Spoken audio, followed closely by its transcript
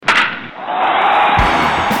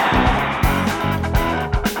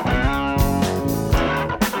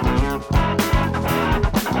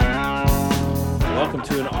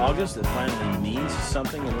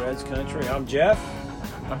Reds Country. I'm Jeff.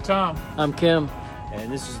 I'm Tom. I'm Kim.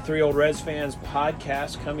 And this is Three Old Reds Fans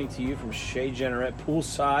podcast coming to you from Chez Jeanneret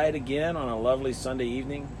poolside again on a lovely Sunday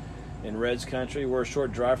evening in Reds Country. We're a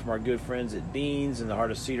short drive from our good friends at Beans in the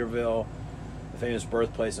heart of Cedarville, the famous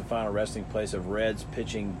birthplace and final resting place of Reds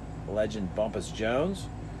pitching legend Bumpus Jones.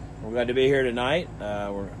 We're glad to be here tonight.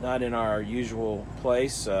 We're not in our usual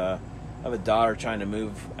place. I have a daughter trying to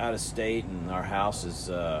move out of state, and our house is,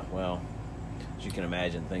 well, as you can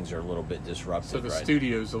imagine, things are a little bit disrupted. So the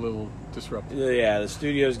studio's a little disrupted. Yeah, the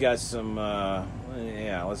studio's got some,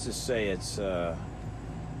 let's just say it's a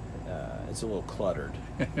little cluttered.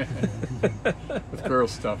 With girl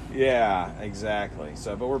stuff. Yeah, exactly.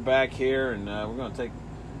 So, but we're back here, and we're going to take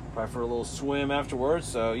probably for a little swim afterwards.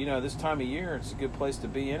 So, this time of year, it's a good place to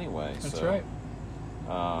be anyway. That's so, right.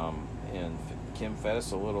 And Kim fed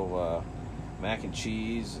us a little mac and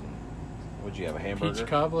cheese, and what'd you have, a hamburger? Peach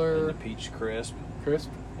cobbler. And the peach crisp. Crisp.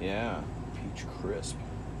 Yeah, peach crisp.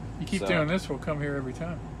 You keep doing this, we'll come here every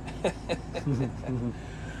time.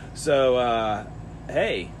 So,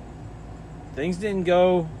 hey, things didn't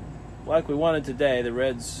go like we wanted today. The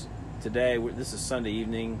Reds today, this is Sunday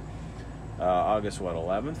evening, August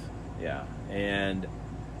 11th? Yeah, and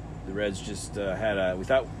the Reds just had we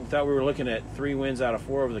thought we were looking at 3 wins out of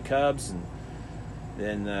 4 over the Cubs, and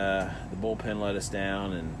then the bullpen let us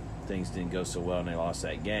down, and things didn't go so well, and they lost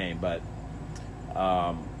that game. But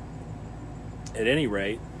at any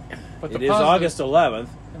rate, it is August 11th,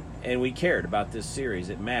 and we cared about this series.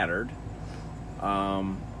 It mattered.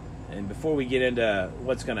 And before we get into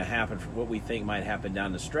what's going to happen, what we think might happen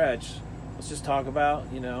down the stretch, let's just talk about,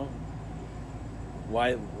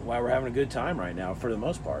 why we're having a good time right now for the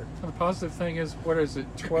most part. So the positive thing is,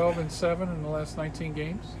 12-7 in the last 19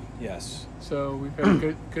 games? Yes. So we've had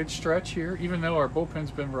a good stretch here, even though our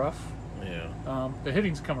bullpen's been rough. Yeah. The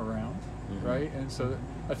hitting's come around, right? And so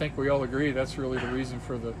I think we all agree that's really the reason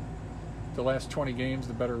for the last 20 games,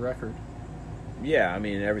 the better record. Yeah, I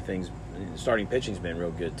mean, starting pitching's been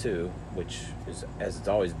real good too, which is as it's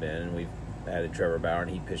always been. And we've added Trevor Bauer,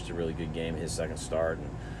 and he pitched a really good game his second start,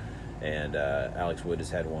 and Alex Wood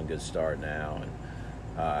has had one good start now, and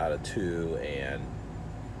out of 2, and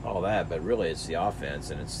all that. But really, it's the offense,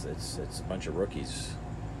 and it's a bunch of rookies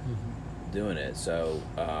doing it. So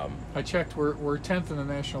I checked, we're 10th in the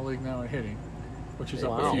National League now in hitting, which is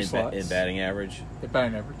up a few slots. In batting average? At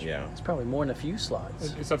batting average. Yeah. It's probably more than a few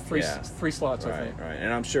slots. It's up three slots, I think. Right.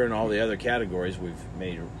 And I'm sure in all the other categories we've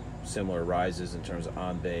made similar rises in terms of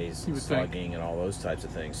on-base, slugging, and all those types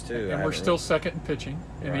of things, too. And we're still second in pitching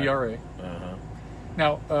in ERA. Uh-huh.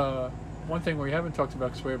 Now, one thing we haven't talked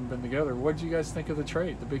about because we haven't been together, what did you guys think of the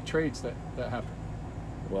big trades that happened?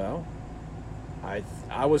 Well,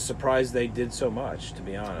 I was surprised they did so much, to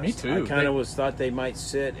be honest. Me too. I kind of thought they might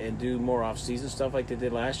sit and do more off-season stuff like they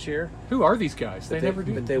did last year. Who are these guys? They never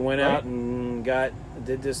do. But they went out and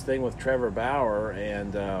did this thing with Trevor Bauer,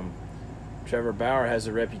 and Trevor Bauer has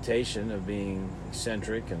a reputation of being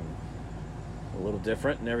eccentric and a little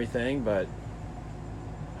different and everything, but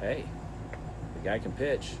hey, the guy can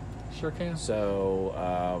pitch. Sure can. So,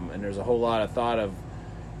 and there's a whole lot of thought of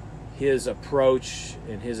his approach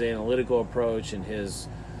and his analytical approach and his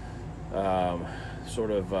I'd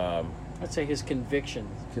say his convictions.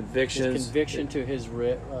 Convictions. His conviction to his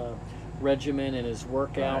regimen and his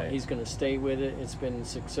workout. Right. He's going to stay with it. It's been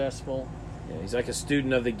successful. Yeah, he's like a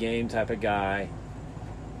student of the game type of guy.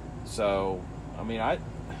 So, I mean, I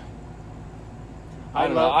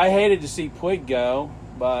don't know. I hated to see Puig go,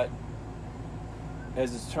 but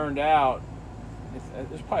as it's turned out,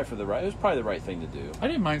 it was probably the right thing to do. I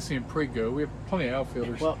didn't mind seeing Puig go. We have plenty of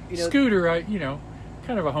outfielders. Well, Scooter,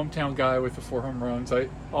 kind of a hometown guy with the 4 home runs.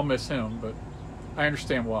 I'll miss him, but I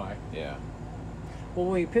understand why. Yeah. Well,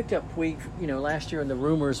 when we picked up Puig, last year, and the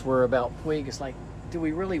rumors were about Puig, it's like, do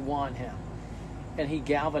we really want him? And he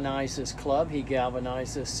galvanized this club. He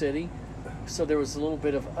galvanized this city. So there was a little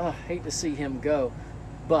bit of, hate to see him go.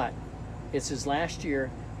 But it's his last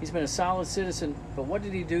year. He's been a solid citizen, but what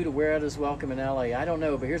did he do to wear out his welcome in L.A.? I don't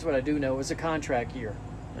know, but here's what I do know. It was a contract year.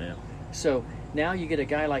 Yeah. So now you get a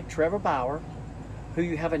guy like Trevor Bauer, who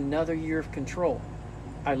you have another year of control.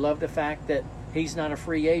 I love the fact that he's not a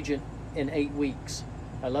free agent in 8 weeks.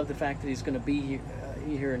 I love the fact that he's going to be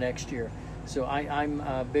here next year. So I'm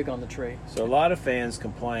big on the trade. So a lot of fans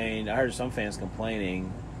complained. I heard some fans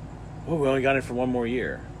complaining, we only got it for 1 more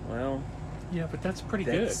year. Well, yeah, but that's pretty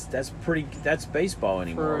good. That's baseball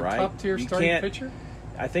anymore, for a right? top-tier starting pitcher?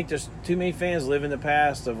 I think there's too many fans live in the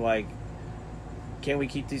past of like, can we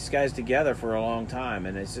keep these guys together for a long time?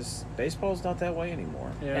 And it's just, baseball's not that way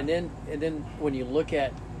anymore. Yeah. And then when you look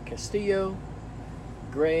at Castillo,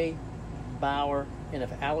 Gray, Bauer, And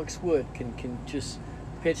if Alex Wood can just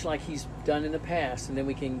pitch like he's done in the past, and then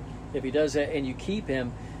if he does that and you keep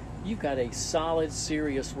him, you've got a solid,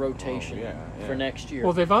 serious rotation for next year.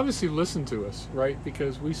 Well, they've obviously listened to us, right?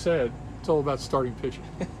 Because we said it's all about starting pitching.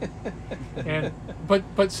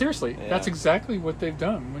 But seriously, that's exactly what they've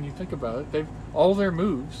done. When you think about it, all their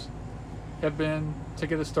moves have been to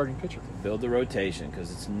get a starting pitcher. Build the rotation,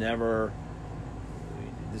 because it's never.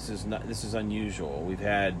 This is unusual. We've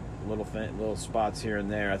had little spots here and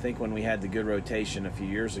there. I think when we had the good rotation a few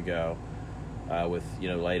years ago, with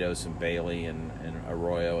Latos and Bailey and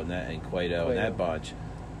Arroyo and Cueto and that bunch,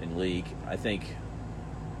 and Leake, I think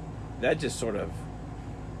that just sort of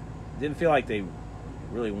didn't feel like they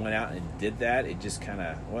really went out and did that. It just kind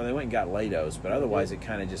of they went and got Latos, but otherwise it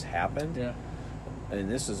kind of just happened. Yeah. And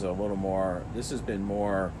this is a little more. This has been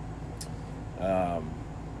more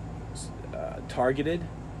targeted.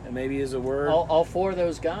 Maybe is a word. All four of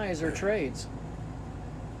those guys are trades.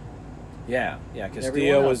 Yeah.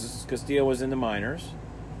 Castillo was in the minors.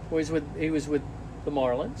 Well, he was with the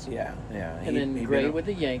Marlins. Yeah. And then Gray with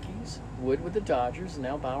the Yankees, Wood with the Dodgers, and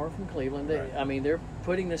now Bauer from Cleveland. They're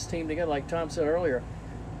putting this team together. Like Tom said earlier,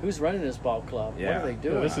 who's running this ball club? Yeah. What are they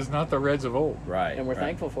doing? Yeah, this is not the Reds of old. Right. And we're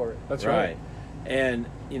thankful for it. That's right. And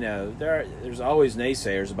there's always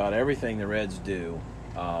naysayers about everything the Reds do.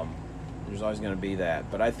 There's always going to be that.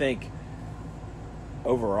 But I think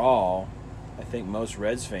overall, most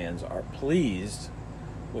Reds fans are pleased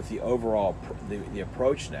with the overall the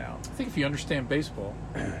approach now. I think if you understand baseball,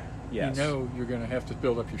 yes. you know you're going to have to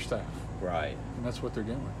build up your staff. Right. And that's what they're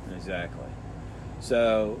doing. Exactly.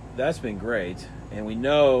 So that's been great. And we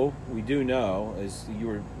do know, as you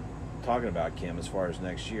were talking about, Kim, as far as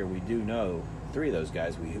next year, we do know three of those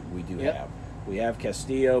guys we do have. We have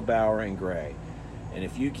Castillo, Bauer, and Gray. And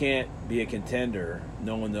if you can't be a contender,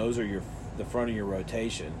 knowing those are the front of your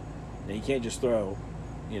rotation, then you can't just throw,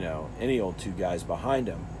 any old two guys behind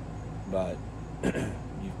them. But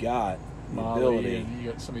you've got the Molly ability. And you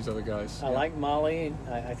got some of these other guys. I like Molly, and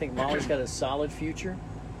I think Molly's got a solid future.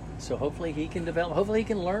 So hopefully he can develop. Hopefully he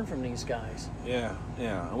can learn from these guys. Yeah.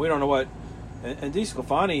 And we don't know what. And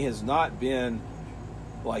DeSclafani has not been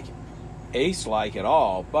like ace-like at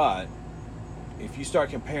all, but if you start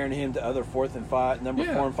comparing him to other number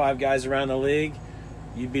 4 and 5 guys around the league,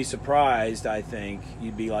 you'd be surprised. I think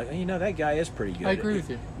you'd be like, that guy is pretty good. I agree with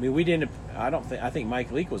you. I mean, I think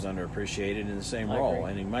Mike Leake was underappreciated in the same role.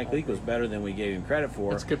 Agree. I think Mike Leake was better than we gave him credit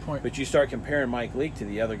for. That's a good point. But you start comparing Mike Leake to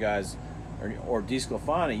the other guys, or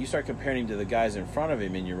DeSclafani, you start comparing him to the guys in front of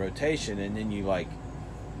him in your rotation, and then you're like,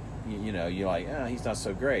 he's not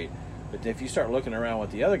so great. But if you start looking around what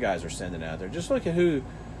the other guys are sending out there, just look at who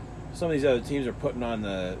some of these other teams are putting on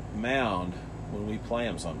the mound when we play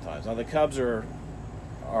them sometimes. Now, the Cubs are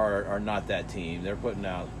not that team. They're putting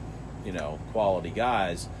out, quality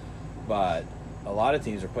guys. But a lot of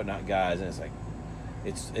teams are putting out guys, and it's like,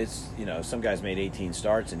 it's some guys made 18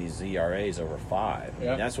 starts, and these ERAs over 5. I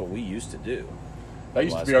mean, that's what we used to do. That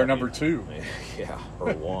used to be our number 2. Yeah,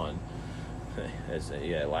 or 1.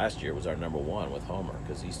 Last year was our number 1 with Homer,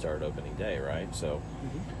 because he started opening day, right? So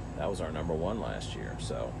that was our number 1 last year.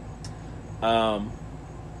 So,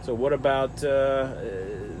 so what about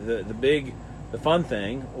the fun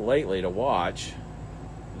thing lately to watch,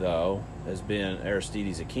 though, has been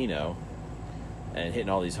Aristides Aquino, and hitting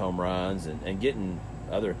all these home runs and getting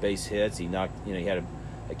other base hits. He knocked, he had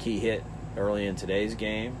a key hit early in today's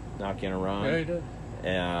game, knocking a run. Yeah, he did.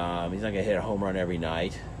 He's not going to hit a home run every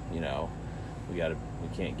night, We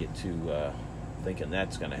can't get too thinking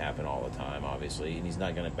that's going to happen all the time, obviously, and he's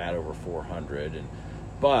not going to bat over 400.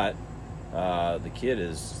 But the kid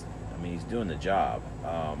is, he's doing the job.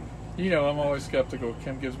 I'm always skeptical.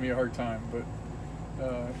 Kim gives me a hard time, but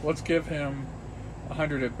let's give him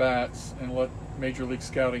 100 at bats and let Major League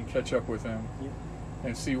Scouting catch up with him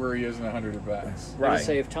and see where he is in 100 at bats. Right. I would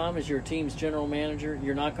say if Tom is your team's general manager,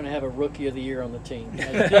 you're not going to have a Rookie of the Year on the team. You're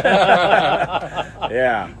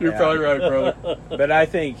probably right, brother. But I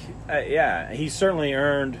think, he's certainly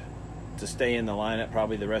earned to stay in the lineup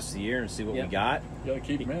probably the rest of the year and see what we got. You got to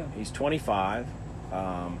keep him in. He's 25,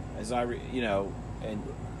 and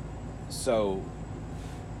so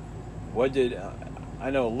what did I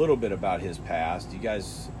know a little bit about his past?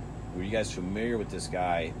 Were you guys familiar with this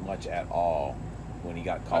guy much at all when he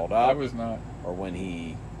got called up? I was not. Or when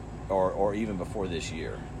he, or even before this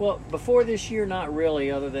year? Well, before this year, not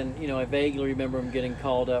really, other than, I vaguely remember him getting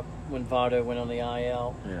called up when Votto went on the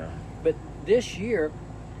IL. Yeah. But this year,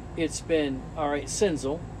 it's been, all right,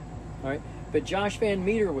 Senzel, all right, but Josh Van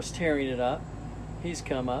Meter was tearing it up. He's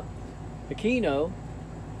come up. Aquino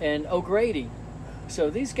and O'Grady. So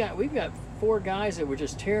these guys, we've got 4 guys that were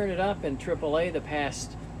just tearing it up in AAA the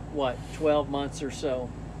past 12 months or so.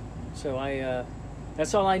 So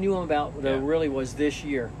that's all I knew him about. Yeah. Really was this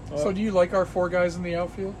year. So do you like our 4 guys in the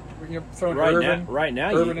outfield? You're throwing Right Irvin, now, right now,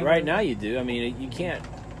 Irvin you, in right there? now you do. I mean, you can't.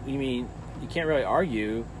 You can't really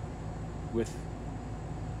argue with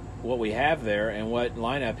what we have there and what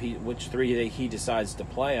lineup which 3 he decides to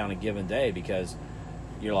play on a given day, because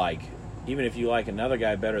you're like, even if you like another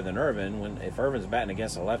guy better than Irvin, if Irvin's batting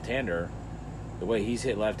against a left-hander, the way he's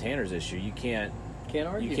hit left-handers this year, you can't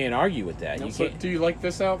argue. You can't argue with that. No. You So can't. do you like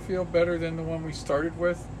this outfield better than the one we started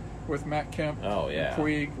with Matt Kemp, Oh, yeah.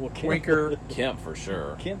 Puig, Well, Kemp- Winker? Kemp for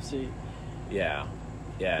sure. Kempsey. Yeah,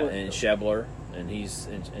 Well, and Schebler, and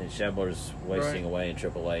Schebler's wasting Right. away in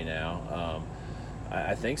AAA now.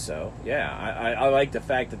 I think so. Yeah, I like the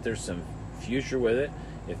fact that there's some future with it.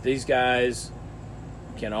 If these guys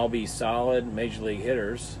can all be solid major league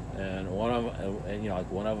hitters, and one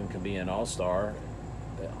of them can be an all-star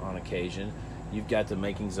on occasion, you've got the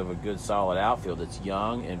makings of a good solid outfield that's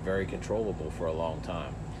young and very controllable for a long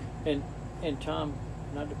time. And Tom,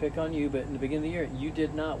 not to pick on you, but in the beginning of the year, you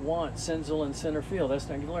did not want Senzel in center field. That's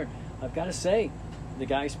not going to learn. I've got to say, the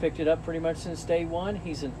guy's picked it up pretty much since day one.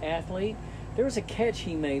 He's an athlete. There was a catch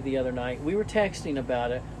he made the other night. We were texting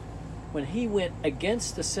about it. When he went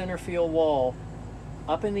against the center field wall,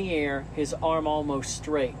 up in the air, his arm almost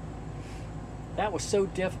straight. That was so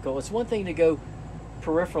difficult. It's one thing to go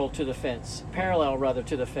parallel to the fence.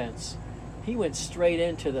 He went straight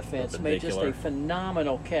into the fence, made just a Perpendicular.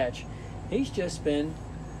 phenomenal catch. He's just been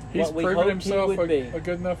He's what we proven hoped himself he would be. a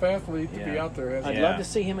good enough athlete to be Yeah. out there. hasn't I'd he? Yeah. love to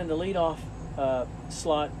see him in the leadoff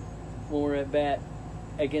slot when we're at bat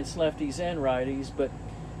against lefties and righties, but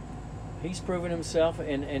he's proven himself.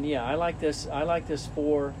 And yeah, I like this. I like this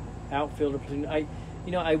 4 outfielder platoon.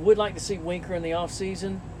 I would like to see Winker in the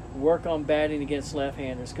offseason work on batting against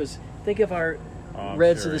left-handers, because think of our I'm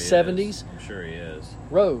Reds sure of the he '70s. is. I'm sure he is.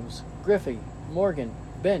 Rose, Griffey, Morgan,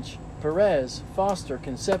 Bench, Perez, Foster,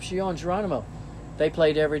 Concepcion, Geronimo. They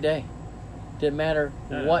played every day. Didn't matter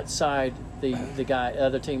Yeah. what side the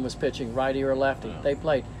other team was pitching, righty or lefty. Yeah. They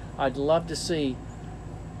played. I'd love to see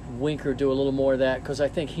Winker do a little more of that, because I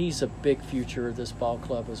think he's a big future of this ball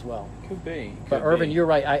club as well. Could be. But Irvin, you're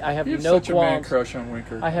right. I have You have no such a man qualms. crush on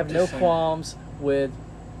Winker. I have I'm no just saying. qualms with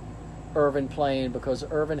Irvin playing, because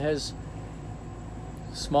Irvin has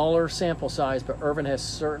smaller sample size, but Irvin has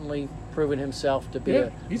certainly proven himself to be Yeah,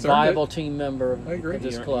 a he's earned viable it. team member I agree. of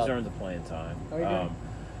this He's club. earned the playing time. I agree.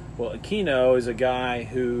 Well, Aquino is a guy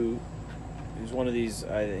who's one of these.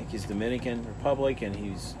 I think he's Dominican Republic, and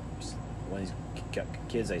he's one of these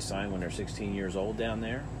kids they sign when they're 16 years old down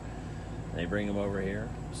there. They bring him over here.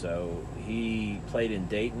 So he played in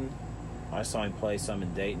Dayton. I saw him play some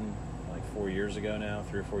in Dayton like 4 years ago now,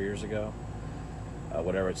 3 or 4 years ago.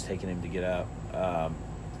 Whatever it's taken him to get up.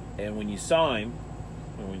 And when you saw him,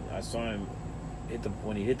 I saw him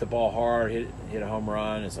when he hit the ball hard, hit a home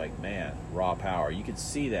run, it's like, man, raw power. You could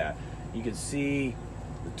see that. You could see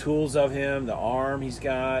the tools of him, the arm he's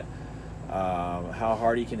got, how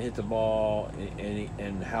hard he can hit the ball,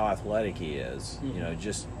 and how athletic he is. Mhm. You know,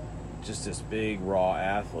 just this big raw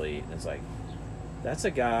athlete. And it's like, that's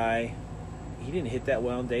a guy. He didn't hit that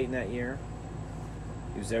well in Dayton that year.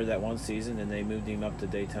 He was there that one season, and they moved him up to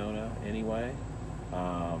Daytona anyway.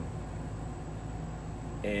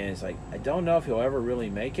 And it's like, I don't know if he'll ever really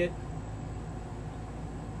make it,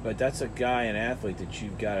 but that's a guy, an athlete that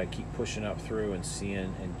you've got to keep pushing up through and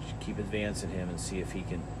seeing, and keep advancing him and see if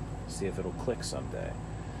it'll click someday.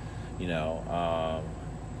 You know,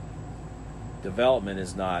 development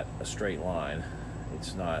is not a straight line.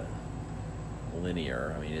 It's not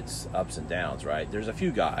linear. I mean, it's ups and downs, right? There's a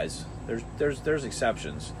few guys. There's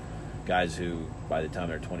exceptions. Guys who, by the time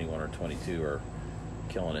they're 21 or 22, are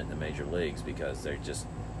killing it in the major leagues, because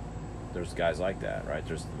there's guys like that, right?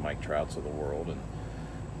 There's the Mike Trouts of the world, and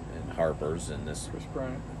Harpers, and this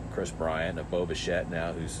Chris Bryant, a Bo Bichette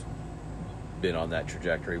now, who's been on that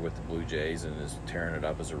trajectory with the Blue Jays and is tearing it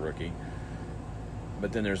up as a rookie.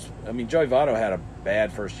 But then Joey Votto had a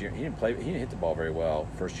bad first year. He didn't hit the ball very well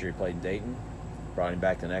first year he played in Dayton. Brought him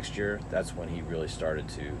back the next year. That's when he really started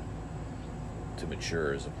to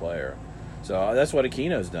mature as a player. So that's what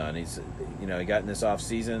Aquino's done. He got in this off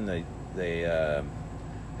season. They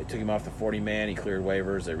took him off the 40-man. He cleared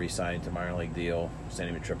waivers. They re-signed him to minor league deal, sent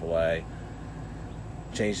him to AAA.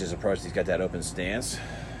 Changed his approach. He's got that open stance,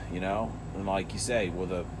 And like you say,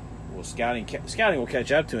 scouting will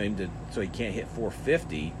catch up to him so he can't hit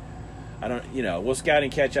 450. Will scouting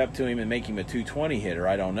catch up to him and make him a 220 hitter?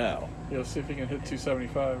 I don't know. See if he can hit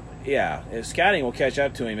 275. Yeah, if scouting will catch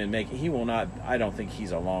up to him and he will not. I don't think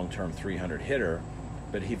he's a long-term 300 hitter,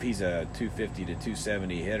 But if he's a 250 to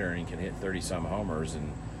 270 hitter and he can hit 30-some homers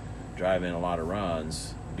and drive in a lot of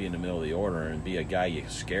runs, be in the middle of the order, and be a guy you're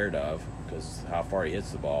scared of because how far he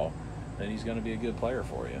hits the ball, then he's going to be a good player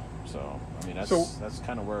for you. So, I mean, that's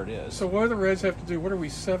kind of where it is. So what do the Reds have to do? What are we,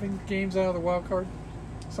 7 games out of the wild card?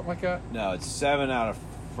 Something like that? No, it's 7 out of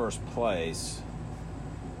first place,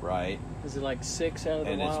 right? Is it like 6 out of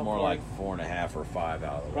the And wild it's more card? like 4.5 or 5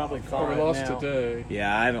 out of the Probably wild Well, card. we lost now. today.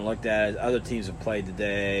 Yeah, I haven't looked at it. Other teams have played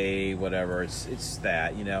today, whatever. It's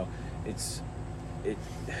that,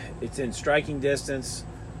 it's in striking distance.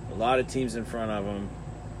 A lot of teams in front of them.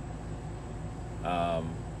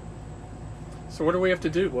 So what do we have to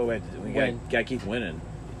do? Well, we Win. got to keep winning.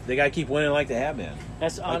 They got to keep winning like they have been.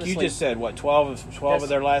 That's Like honestly. you just said, what 12 of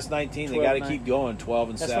their last 19. They 12 got to nine. keep going 12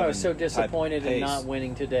 and That's 7. why I was so type disappointed in pace. not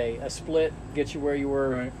winning today. A split gets you where you were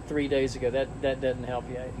Right. 3 days ago. That doesn't help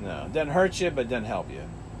you. No, it doesn't hurt you, but it doesn't help you.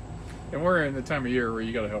 And we're in the time of year where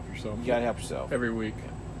you got to help yourself. You got to help yourself. every week.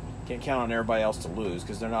 Can't count on everybody else to lose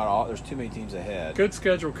because they're not all. There's too many teams ahead. Good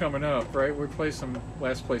schedule coming up, right? We play some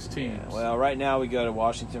last place teams. Yeah, well, right now we go to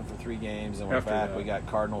Washington for 3 games, and we're After back. that. We got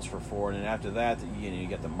Cardinals for 4, and then after that, you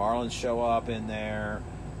got the Marlins show up in there,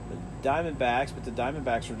 the Diamondbacks, but the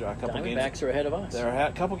Diamondbacks are a couple games. Diamondbacks are ahead of us. They're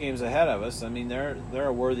a couple games ahead of us. I mean, they're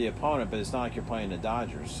a worthy opponent, but it's not like you're playing the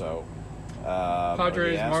Dodgers. So, or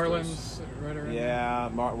Padres, the Astros. Marlins, right around there.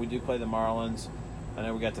 Yeah, we do play the Marlins. I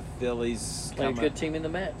know we got the Phillies. Play a coming. good team in the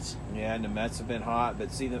Mets. Yeah, and the Mets have been hot, but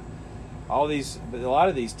see but a lot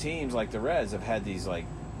of these teams like the Reds have had these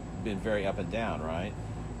been very up and down, right?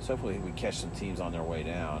 So hopefully we catch some teams on their way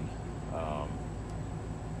down. I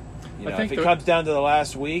think if it comes down to the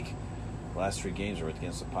last week, the last 3 games are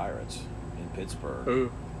against the Pirates in Pittsburgh.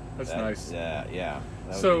 Ooh, that's nice. Yeah,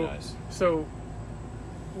 that So, would be nice. So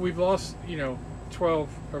we've lost, 12,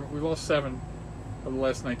 or we lost 7 of the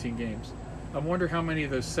last 19 games. I wonder how many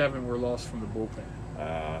of those 7 were lost from the bullpen.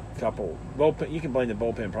 Couple bullpen. You can blame the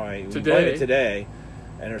bullpen probably. We Today. blame it today,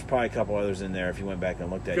 and there's probably a couple others in there. If you went back and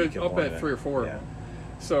looked at, it, you Good, could I'll blame bet it. 3 or 4 Yeah, of them.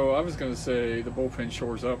 So I was going to say the bullpen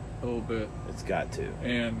shores up a little bit, it's got to.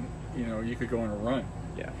 and you could go on a run.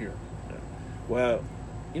 Yeah. Here. Well,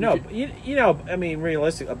 I mean,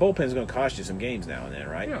 realistic. A bullpen's going to cost you some games now and then,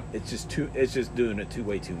 right? Yeah. It's just doing it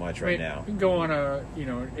way too much right now. You can go on a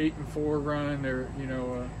an 8-4 run, or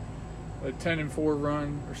a 10-4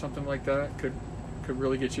 run, or something like that. Could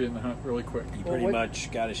really get you in the hunt really quick. You Well, pretty what-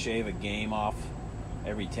 much got to shave a game off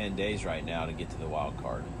every 10 days right now to get to the wild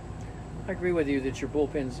card. I agree with you that your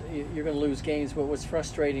bullpens, you're going to lose games, but what's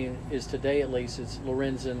frustrating is today at least it's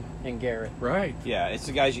Lorenzen and Garrett. Right. Yeah, it's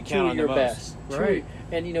the guys you 2 count of on your the most. best. Right.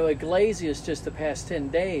 And Iglesias just the past 10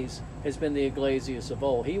 days has been the Iglesias of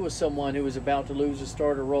old. He was someone who was about to lose a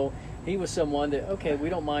starter role. He was someone that, okay, we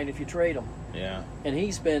don't mind if you trade him. Yeah. And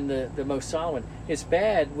he's been the most solid. It's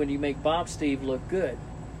bad when you make Bob Steve look good.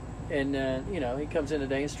 And, he comes in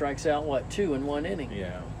today and strikes out, 2 in 1 inning.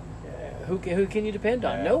 Yeah. Who can you depend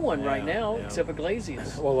on? Yeah, No one right yeah, now yeah. except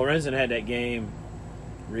Iglesias. Well, Lorenzen had that game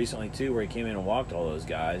recently too, where he came in and walked all those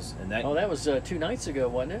guys, and that. Oh, that was 2 nights ago,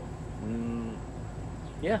 wasn't it? Mm,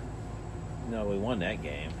 Yeah. no, we won that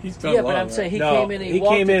game. He's done a Yeah, lot but I'm of saying that. he no, came in and he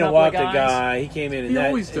walked came a in and couple walked of a guys. guy. He came in and He that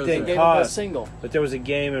always it does didn't that. Gave up a cost. single. But there was a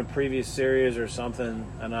game in a previous series or something,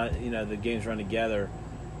 and the games run together,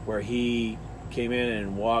 where he came in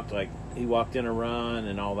and walked he walked in a run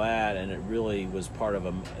and all that, and it really was part of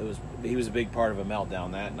he was a big part of a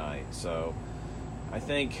meltdown that night. So I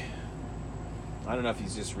don't know if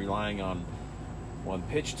he's just relying on one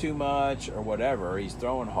pitch too much or whatever. He's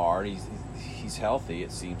throwing hard. He's healthy.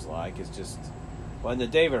 It seems like it's just. Well, and the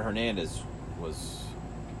David Hernandez was.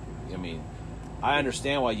 I mean, I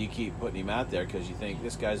understand why you keep putting him out there because you think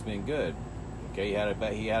this guy's been good. Okay,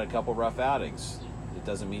 he had a couple rough outings. It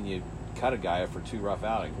doesn't mean you cut a guy for 2 rough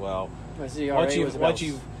outings. Well, His ERA was about-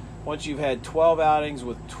 once you've had 12 outings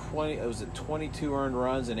with 22 earned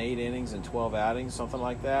runs in 8 innings and 12 outings, something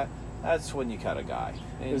like that. That's when you cut a guy.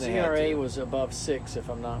 And His they had ERA to. was above 6, if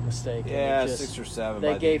I'm not mistaken. Yeah, It just- 6 or 7.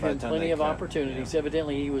 They gave by the him time plenty they of cut. opportunities. Yeah.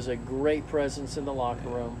 Evidently, he was a great presence in the locker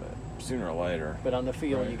room. But sooner or later, But on the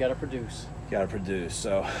field, Right. you got to produce. you got to produce.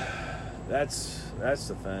 So that's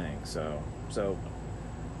the thing. So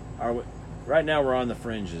are we, right now we're on the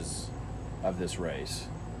fringes of this race.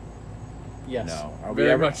 Yes. No, are Very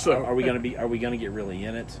we ever? much so. Are we going to be? Are we going to get really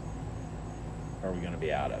in it? Or are we going to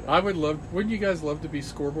be out of it? I would love. Wouldn't you guys love to be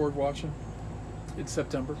scoreboard watching in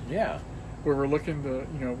September, Yeah. where we're looking to,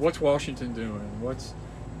 what's Washington doing? What's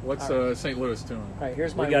St. Louis doing? All right,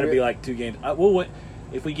 here's my. We got to real- be like 2 games. We'll win.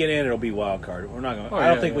 If we get in, it'll be wild card. We're not going. Oh, I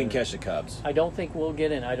don't yeah, think we yeah, can yeah. catch the Cubs. I don't think we'll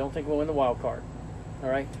get in. I don't think we'll win the wild card. All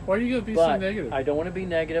right. Why are you going to be so But negative? I don't want to be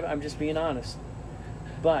negative. I'm just being honest.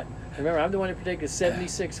 But remember, I'm the one who predicted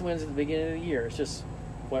 76 wins at the beginning of the year. It's just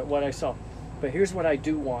what I saw. But here's what I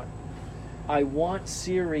do want. I want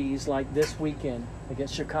series like this weekend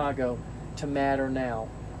against Chicago to matter now.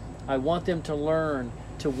 I want them to learn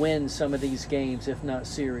to win some of these games, if not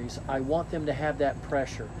series. I want them to have that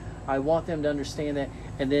pressure. I want them to understand that.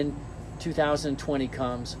 And then 2020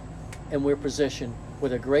 comes, and we're positioned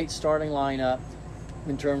with a great starting lineup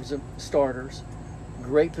in terms of starters,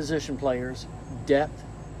 great position players, depth,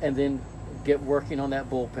 and then get working on that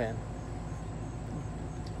bullpen.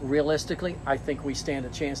 Realistically, I think we stand a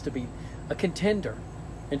chance to be a contender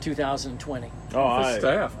in 2020. The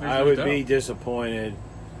staff, there's I no would doubt. be disappointed.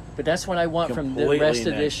 But that's what I want from the Completely rest of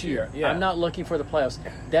next this year. year. Yeah. I'm not looking for the playoffs.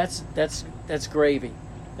 That's gravy.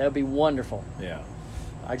 That would be wonderful. Yeah.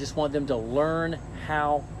 I just want them to learn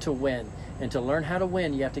how to win. And to learn how to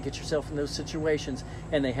win, you have to get yourself in those situations.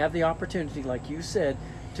 And they have the opportunity, like you said,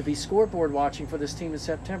 to be scoreboard watching for this team in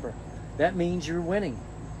September. That means you're winning.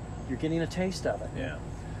 You're getting a taste of it. Yeah.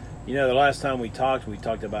 You know, the last time we talked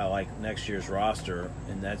about like next year's roster,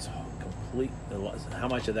 and that's complete. How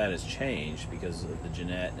much of that has changed because of the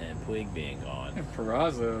Jeanette and Puig being gone. And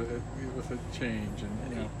Peraza with a change, and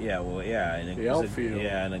you know, Yeah, well, yeah, and The outfield.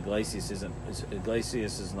 Yeah, and Iglesias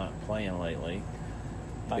is not playing lately.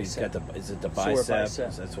 He's got Bicep. is it the Sore bicep?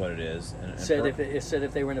 bicep. That's what it is. And Said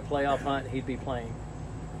if they were in a playoff hunt, he'd be playing.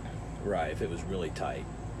 right, if it was really tight,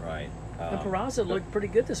 right. And Peraza looked pretty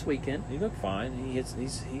good this weekend. He looked fine.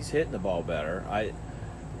 He's hitting the ball better.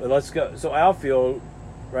 But let's go. So outfield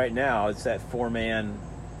right now, it's that 4-man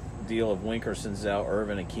deal of Winker, Senzel,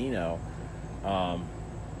 Irvin, Aquino.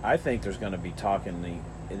 I think there's going to be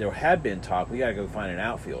there had been talk. We got to go find an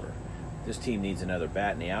outfielder. This team needs another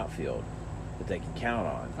bat in the outfield that they can count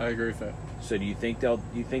on. I agree with that. So do you think they'll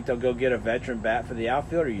go get a veteran bat for the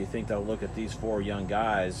outfield, or do you think they'll look at these 4 young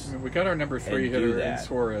guys? I mean, we got our number 3 And do hitter in that.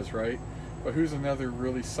 Suarez, right? But who's another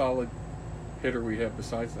really solid hitter we have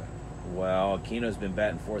besides that? Well, Aquino's been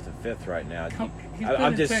batting 4th and 5th right now. He's I'm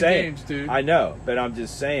been in just 10 saying. games, dude. I know, but I'm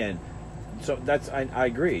just saying. So I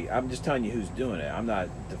agree. I'm just telling you who's doing it. I'm not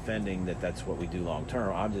defending that that's what we do long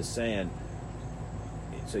term. I'm just saying.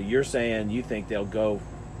 So you're saying you think they'll go?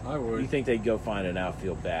 I would. You think they'd go find an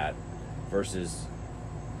outfield bat versus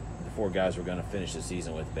the 4 guys we're going to finish the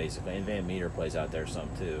season with, basically, and Van Meter plays out there some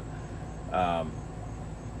too.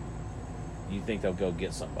 You think they'll go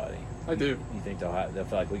get somebody? I do. You think they'll feel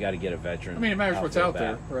like we got to get a veteran? I mean, it matters what's outfield out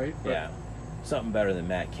there, bat? right? But Yeah, something better than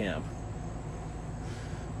Matt Kemp,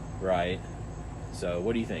 right? So,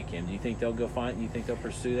 what do you think, Kim? Do you think they'll go find? You think they'll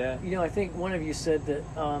pursue that? You know, I think one of you said that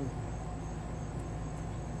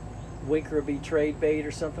Winker would be trade bait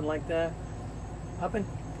or something like that.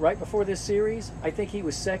 Right before this series, I think he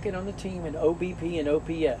was second on the team in OBP and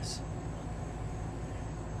OPS.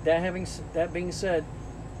 That being said,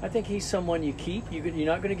 I think he's someone you keep. You're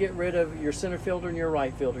not going to get rid of your center fielder and your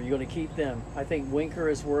right fielder. You're going to keep them. I think Winker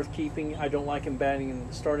is worth keeping. I don't like him batting in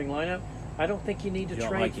the starting lineup. I don't think you need to You don't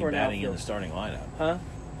trade like for him an batting in outfield. the starting lineup? Huh?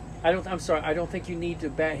 I'm sorry. I don't think you need to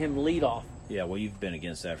bat him leadoff. Yeah, well, you've been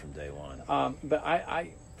against that from day one. But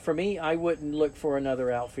for me, I wouldn't look for another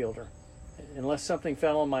outfielder. Unless something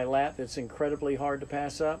fell on my lap that's incredibly hard to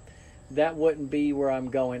pass up, that wouldn't be where I'm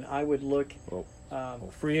going. I would look. Well,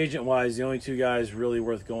 free agent wise, the only 2 guys really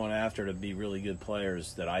worth going after to be really good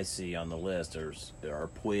players that I see on the list are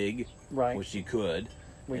Puig, Right. which you could,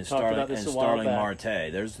 We and talked about this a while Starling back.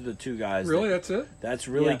 Marte. Those are the 2 guys. Really, that's it? That's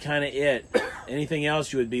really Yeah. kind of it. Anything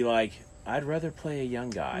else, you would be like, I'd rather play a young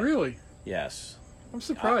guy. Really? Yes. I'm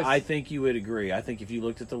surprised. I think you would agree. I think if you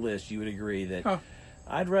looked at the list, you would agree that Huh.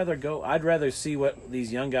 I'd rather see what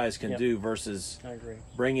these young guys can Yep. do versus I agree.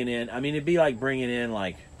 bringing in. I mean, it'd be like bringing in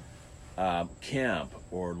like Kemp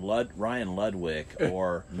or Ryan Ludwig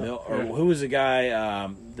or who was the guy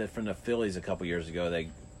that from the Phillies a couple years ago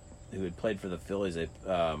who had played for the Phillies. They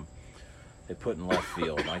put in left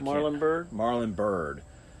field. Marlon Byrd. Marlon Byrd.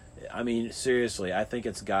 I mean, seriously, I think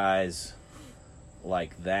it's guys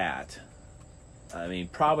like that. I mean,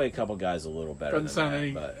 probably a couple guys a little better Doesn't sound than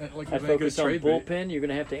any that, but like I'd he's any good focus on trade bait. bullpen. You're going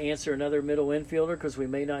to have to answer another middle infielder because we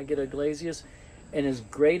may not get Iglesias. And as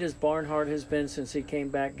great as Barnhart has been since he came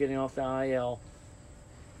back getting off the IL,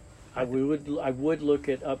 I would look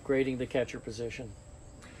at upgrading the catcher position.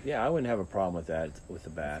 yeah, I wouldn't have a problem with that with the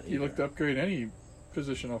bat. You either. look to upgrade any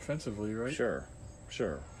position offensively, right? Sure.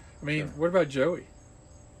 I mean, Sure. what about Joey?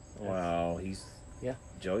 Well, Yeah.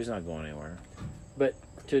 Joey's not going anywhere. But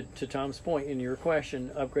to Tom's point in your question,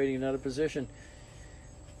 upgrading another position,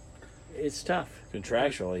 it's tough.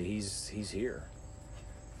 Contractually, he's here.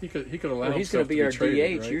 He could allow Well, he's going himself to be our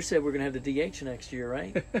traded, DH. right? You said we're going to have the DH next year,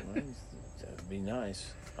 right? Well, that'd be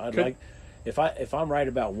nice. I'd Could- like. If I'm right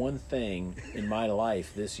about one thing in my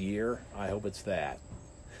life this year, I hope it's that.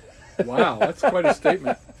 Wow, that's quite a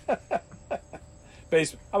statement. How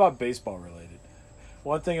about baseball related?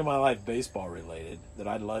 One thing in my life, baseball related, that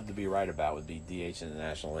I'd love to be right about would be DH in the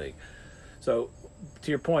National League. So, to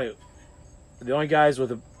your point, the only guys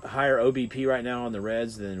with a higher OBP right now on the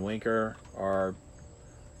Reds than Winker are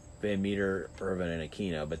Van Meter, Irvin, and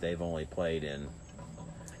Aquino, but they've only played in.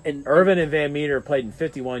 And Irvin and Van Meter played in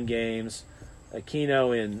 51 games.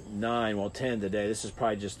 Aquino in 9, well 10 today. This is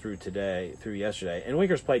probably just through yesterday. And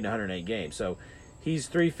Winker's played in 108 games. So he's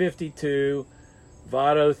 352,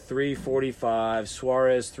 Votto 345,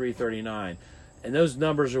 Suarez 339. And those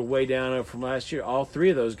numbers are way down from last year. All three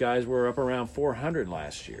of those guys were up around 400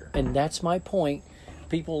 last year. And that's my point.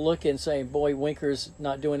 People look and say, boy, Winker's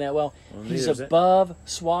not doing that well. He's neither is it. above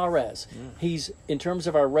Suarez. He's, in terms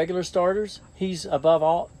of our regular starters, he's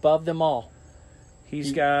above them all.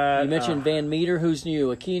 He's got. You mentioned Van Meter, who's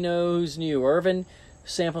new. Aquino, who's new. Irvin,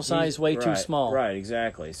 sample size way too small. Right,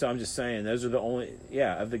 exactly. So I'm just saying, those are the only,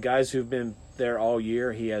 of the guys who've been there all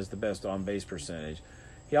year, he has the best on-base percentage.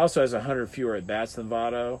 He also has 100 fewer at-bats than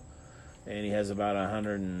Votto, and he has about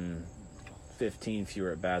 115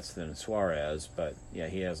 fewer at-bats than Suarez, but,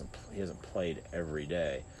 he hasn't played every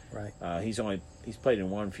day. Right. He's played in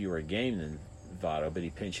one fewer game than Votto, but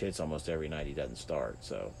he pinch hits almost every night he doesn't start,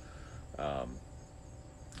 so...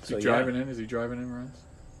 Is he driving in? Is he driving in runs?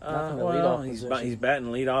 Leadoff he's position. batting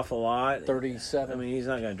leadoff a lot. 37. I mean, he's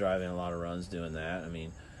not going to drive in a lot of runs doing that. I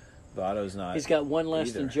mean, Votto's not. He's got one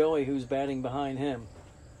less than either. Joey, who's batting behind him.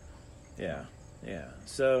 Yeah.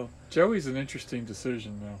 So Joey's an interesting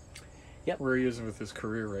decision, though. Yep. Where he is with his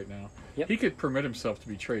career right now. Yep. He could permit himself to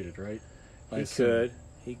be traded, right? he could.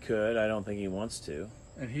 He could. I don't think he wants to.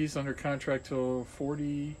 And he's under contract till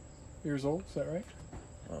 40 years old. Is that right?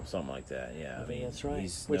 Well, something like that. Yeah. I mean, that's right.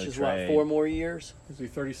 he's Which no is trade. 4 more years? Is he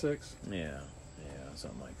 36? Yeah,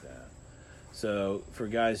 something like that. So for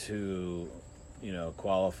guys who,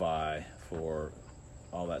 qualify for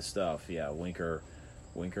all that stuff, Winker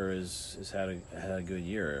has had a good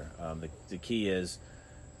year. The key is,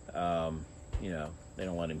 they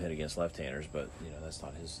don't want him hit against left-handers, but that's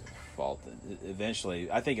not his fault. Eventually,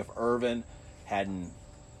 I think if Irvin hadn't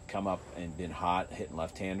come up and been hot hitting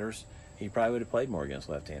left-handers, he probably would have played more against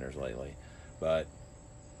left-handers lately. But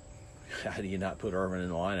how do you not put Irvin in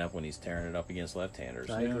the lineup when he's tearing it up against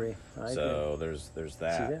left-handers? I agree. So there's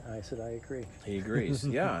that. See that? I said I agree. He agrees.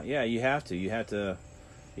 yeah, you have to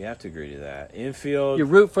agree to that. Infield. You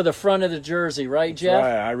root for the front of the jersey, right, Jeff?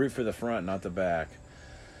 Right. I root for the front, not the back.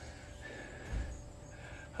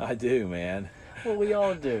 I do, man. Well, we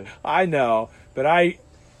all do. I know, but I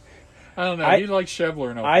don't know. He likes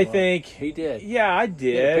Schebler in Oklahoma. I think He did. Yeah, I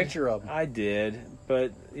did. Get a picture of him. I did,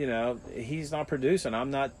 but he's not producing.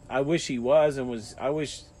 I'm not. I wish he was, and was. I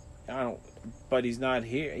wish. I don't. But he's not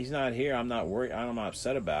here. He's not here. I'm not worried. I'm not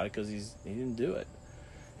upset about it because he didn't do it.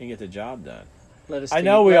 He didn't get the job done. Let us I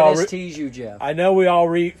know we all tease you, Jeff. I know we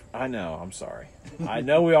all I know. I'm sorry. I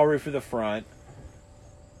know we all root for the front.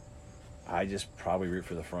 I just probably root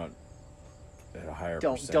for the front at a higher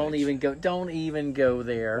percentage. Don't even go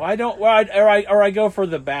there. Well, I don't. Well, I go for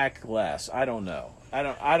the back less. I don't know.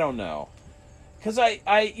 I don't know. Because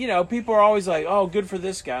people are always like, oh, good for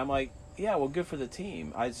this guy. I'm like, yeah, well, good for the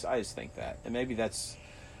team. I just think that, and maybe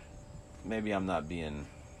I'm not being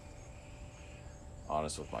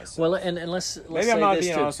honest with myself. Well, and let's maybe say I'm not this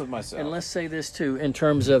being too. honest with myself. And let's say this too, in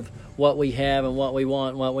terms of what we have and what we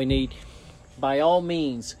want and what we need. By all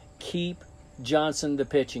means, keep Johnson the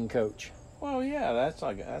pitching coach. Well, yeah, that's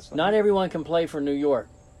Not everyone can play for New York.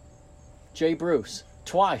 Jay Bruce,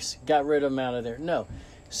 twice got rid of him out of there. No.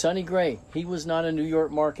 Sonny Gray, he was not a New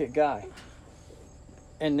York market guy.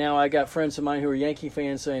 And now I got friends of mine who are Yankee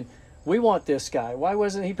fans saying, we want this guy. Why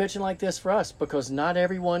wasn't he pitching like this for us? Because not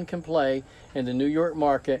everyone can play in the New York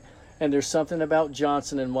market, and there's something about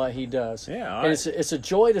Johnson and what he does. Yeah, and it's a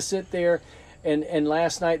joy to sit there. And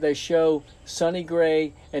last night they show Sonny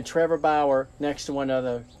Gray and Trevor Bauer next to one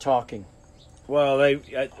another talking. Well,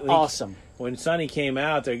 Awesome. When Sonny came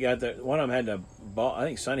out, they got one of them had the ball. I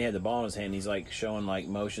think Sonny had the ball in his hand. He's like showing like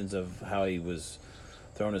motions of how he was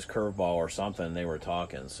throwing his curveball or something. They were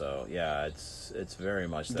talking. So yeah, it's very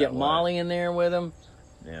much that Get way. Molly in there with him.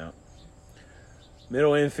 Yeah.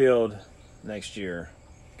 Middle infield next year.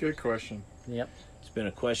 Good question. Yep. It's been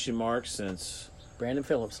a question mark since Brandon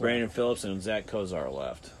Phillips. Brandon Phillips and Zach Kozar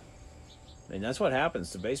left. And that's what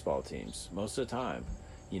happens to baseball teams most of the time.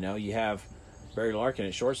 You have Barry Larkin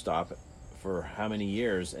at shortstop for how many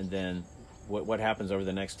years, and then what happens over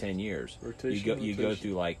the next 10 years? You go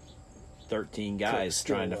through like 13 guys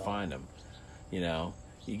Still trying to find them.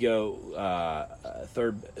 you go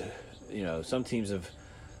third. Some teams have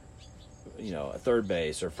a third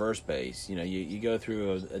base or first base. You go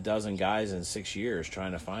through a dozen guys in 6 years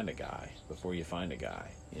trying to find a guy before you find a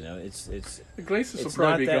guy. It's Iglesias will it's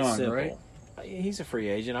probably be not that gone, simple. right? He's a free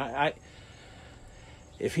agent.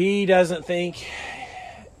 If he doesn't think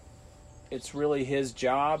it's really his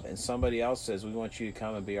job, and somebody else says we want you to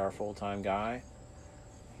come and be our full-time guy,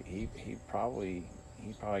 he probably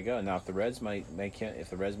go. Now, if the Reds make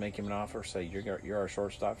him an offer, say you're our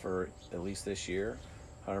shortstop for at least this year,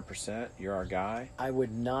 100%, you're our guy. I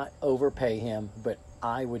would not overpay him, but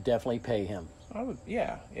I would definitely pay him. I would,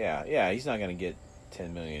 yeah. He's not going to get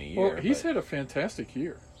 $10 million a year. Well, he's had a fantastic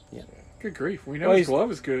year. Yeah. Good grief. We know his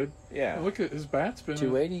glove is good. Yeah. And look at his bat's been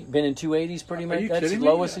 280, been in 280s pretty Are much. you That's the kidding me?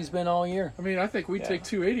 lowest he's been all year. I mean, I think we'd take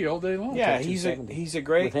 280 all day long. Yeah, take he's 270 a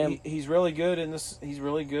great. with him. He's really good in this. He's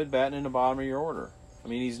really good batting in the bottom of your order. I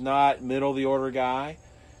mean, he's not middle of the order guy,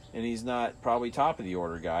 and he's not probably top of the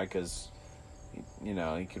order guy because,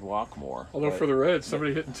 he could walk more. Although But- for the Reds,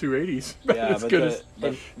 somebody hitting 280s. yeah, as but good the, as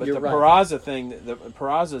but, but You're the right. Peraza thing. The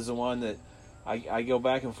Peraza is the one that I go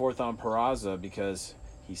back and forth on Peraza because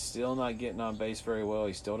he's still not getting on base very well.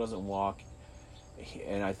 He still doesn't walk,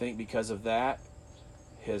 and I think because of that,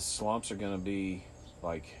 his slumps are going to be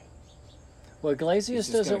like. Well, It's Iglesias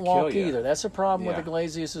just doesn't gonna kill walk you. either. That's a problem Yeah. with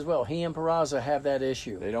Iglesias as well. He and Peraza have that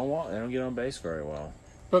issue. They don't walk. They don't get on base very well.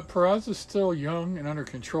 But Peraza's still young and under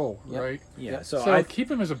control, Yep. right? Yeah. Yep. So, So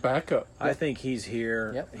keep him as a backup. I think he's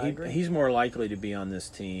here. Yep, I agree. He's more likely to be on this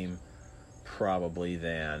team probably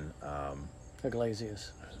than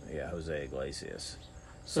Iglesias. Jose So Iglesias.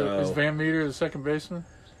 So is Van Meter the second baseman?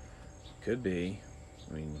 could be.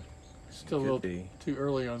 I mean, Still a could little be. too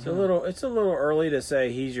early on It's him. a little early to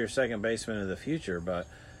say he's your second baseman of the future, but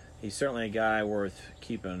he's certainly a guy worth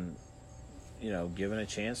keeping, giving a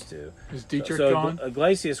chance to. Is Dietrich so gone?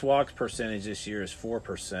 Iglesias' walk percentage this year is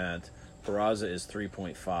 4%. Peraza is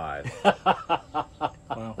 3.5,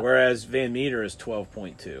 Wow. whereas Van Meter is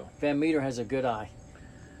 12.2. Van Meter has a good eye.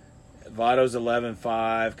 Votto's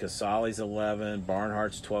 11.5, Casali's 11,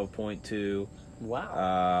 Barnhart's 12.2,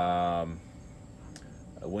 Wow.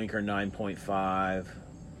 Winker 9.5,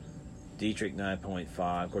 Dietrich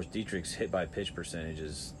 9.5. Of course, Dietrich's hit by pitch percentage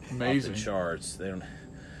is Amazing. off the charts. They don't.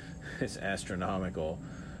 It's astronomical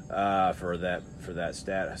for that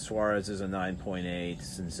stat. Suarez is a 9.8,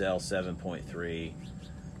 Senzel 7.3.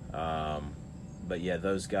 But yeah,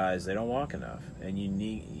 those guys, they don't walk enough, and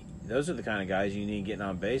those are the kind of guys you need getting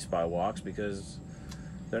on base by walks because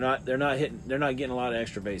they're not getting a lot of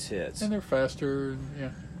extra base hits. And they're faster.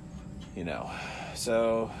 Yeah.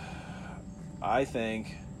 So I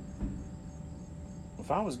think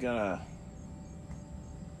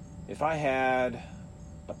if I had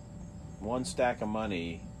one stack of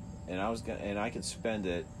money and I could spend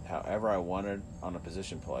it however I wanted on a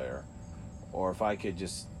position player, or if I could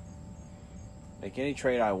just make any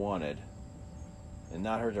trade I wanted and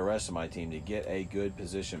not hurt the rest of my team to get a good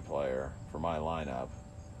position player for my lineup,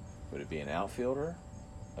 would it be an outfielder,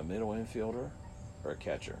 a middle infielder, or a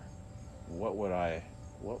catcher? What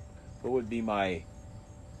would be my,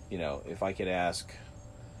 if I could ask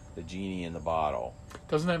the genie in the bottle?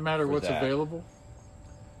 Doesn't that matter For what's that. available?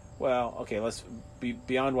 Well, okay, let's be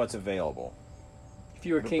beyond what's available. If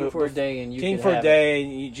you were king for a day and you king could for a have day,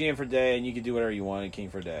 and you GM for a day, and you could do whatever you wanted, king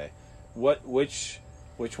for a day. Which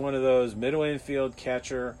one of those, middle infield,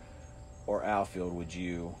 catcher, or outfield, would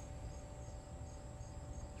you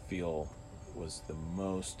feel was the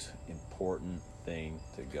most important thing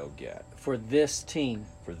to go get for this team.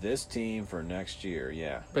 for this team for next year?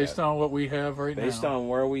 Yeah, Based on what we have right now. based on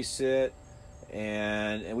where we sit,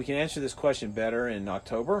 and we can answer this question better in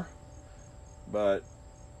October, but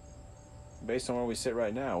based on where we sit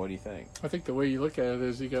right now, what do you think? I think the way you look at it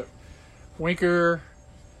is you got Winker,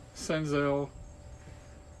 Senzel,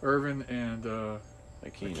 Irvin, and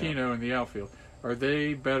Aquino in the outfield. Are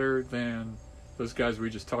they better than those guys we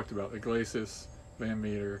just talked about? Iglesias, Van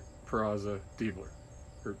Meter, Peraza, Diebler.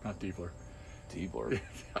 Or not Diebler. Diebler.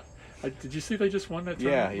 Did you see they just won that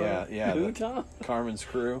Yeah, tournament? yeah. Who, the Tom? Carmen's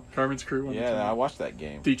crew. Carmen's crew won the Yeah, I tournament. watched that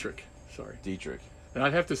game. Dietrich, sorry. Dietrich. And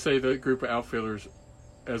I'd have to say the group of outfielders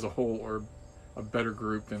as a whole are a better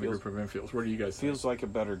group than Feels- the group of infielders. What do you guys think? Feels like a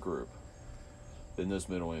better group than those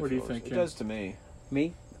middle infielders. What do you think, It Ken? does to me.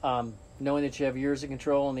 Me, knowing that you have years of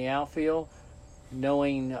control in the outfield,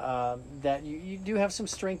 knowing that you do have some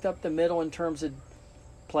strength up the middle in terms of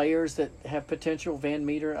players that have potential. Van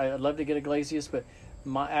Meter, I'd love to get Iglesias, but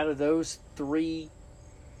out of those three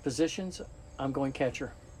positions, I'm going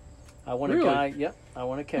catcher. I want Really? a guy. Yep, I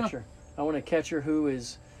want a catcher. I want a catcher who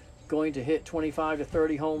is going to hit 25 to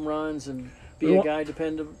 30 home runs and be a guy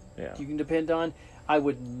you Yeah. can depend on. I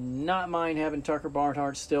would not mind having Tucker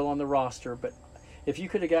Barnhart still on the roster, but if you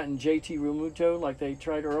could have gotten JT Realmuto like they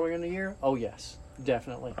tried earlier in the year, oh yes,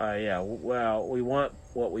 definitely. Yeah. Well, we want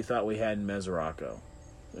what we thought we had in Mesoraco,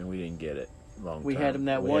 and we didn't get it long We term. had him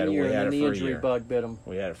that We one had it- year, we and had then it the for a injury year. bug bit him.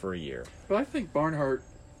 We had it for a year. But I think Barnhart,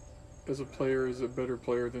 as a player, is a better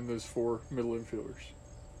player than those 4 middle infielders.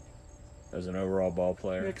 As an overall ball Yeah,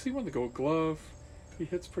 player. because he won the Gold Glove. He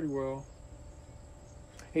hits pretty well.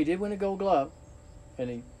 He did win a Gold Glove,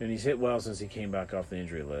 and And he's hit well since he came back off the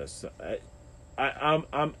injury list. So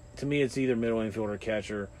I'm to me, it's either middle infielder or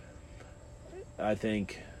catcher. I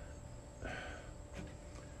think,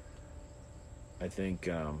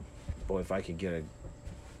 boy, if I could get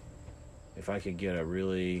a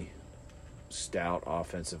really stout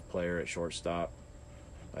offensive player at shortstop,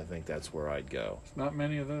 I think that's where I'd go. There's not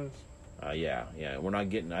many of those. Yeah. We're not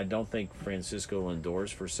getting. I don't think Francisco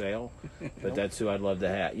Lindor's for sale, but that's who I'd love to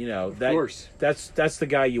have. Of course. That's the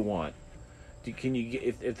guy you want. Can you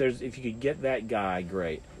get if you could get that guy,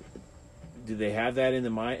 great. Do they have that in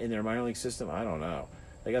their minor league system? I don't know.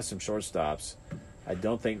 They got some shortstops. I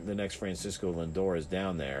don't think the next Francisco Lindor is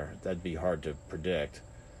down there. That'd be hard to predict.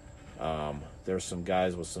 There's some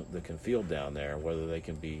guys that can field down there. Whether they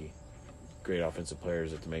can be great offensive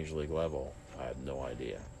players at the major league level, I have no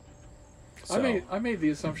idea. So, I made the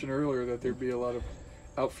assumption earlier that there'd be a lot of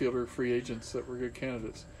outfielder free agents that were good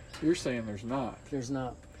candidates. You're saying there's not. there's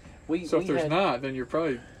not. So if there's not, then you're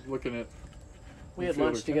probably looking at. We had infielder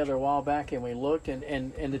lunch together a while back, and we looked,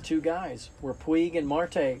 and the two guys were Puig and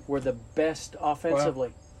Marte were the best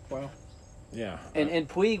offensively, Wow. yeah. and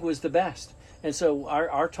Puig was the best. And so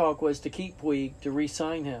our talk was to keep Puig, to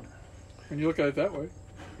re-sign him. When you look at it that way.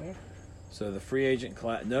 Yeah. So the free agent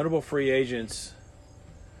class, notable free agents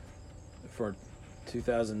for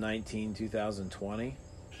 2019, 2020.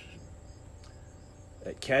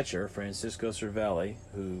 At catcher, Francisco Cervelli,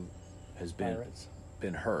 who has Pirates.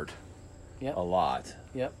 been hurt Yep. a lot,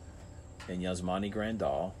 Yep. and Yasmani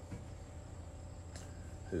Grandal,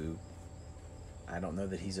 who I don't know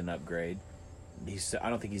that he's an upgrade. I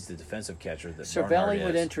don't think he's the defensive catcher that Barnhart Cervelli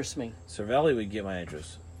would is. interest me. Cervelli would get my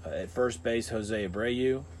interest. At first base, Jose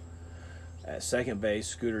Abreu. At second base,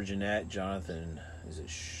 Scooter Gennett, Jonathan, I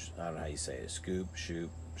don't know how you say it, Scope,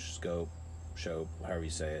 however you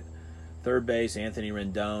say it. Third base, Anthony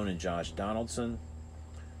Rendon and Josh Donaldson.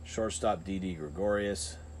 Shortstop, Didi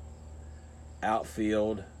Gregorius.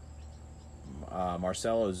 Outfield,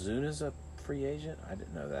 Marcelo Zuna's a free agent? I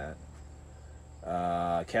didn't know that.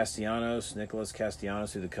 Nicholas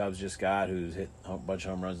Castellanos, who the Cubs just got, who's hit a bunch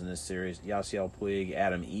of home runs in this series. Yasiel Puig,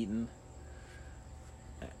 Adam Eaton.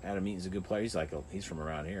 Adam Eaton's a good player. He's from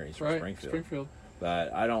around here. He's from Springfield.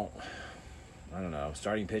 But I don't know.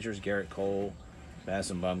 Starting pitchers: Garrett Cole,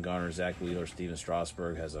 Madison Bumgarner, Zach Wheeler, Steven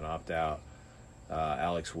Strasburg has an opt-out.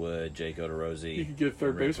 Alex Wood, Jake Odorizzi. You could get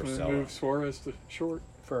third Rick baseman and Porcello. move Suarez to short.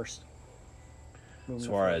 First. Moving to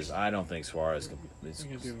Suarez. first. I don't think Suarez is.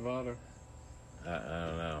 You can do Votto. I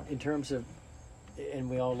don't know. In terms of, and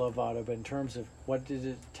we all love Votto, but in terms of what did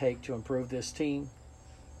it take to improve this team,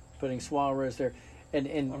 putting Suarez there, and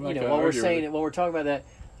I'm not you know gonna what we're argue with saying it. when we're talking about that,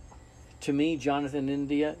 to me, Jonathan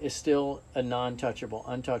India is still a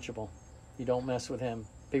untouchable. You don't mess with him.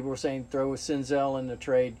 People were saying throw Senzel in the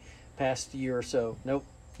trade past year or so. Nope.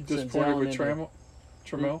 You disappointed Senzel with and India.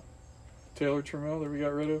 Trammell? Taylor Trammell that we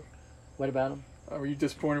got rid of? What about him? Were you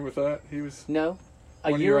disappointed with that? He was. No. A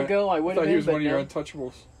one of year your- ago, I would thought have he been, was but one of your no.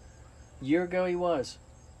 untouchables. Year ago, he was.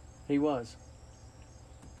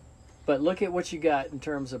 But look at what you got in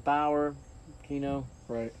terms of Bauer, Keno.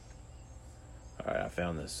 Right. All right, I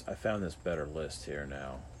found this better list here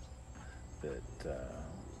now that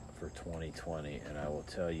for 2020, and I will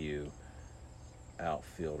tell you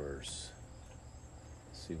outfielders.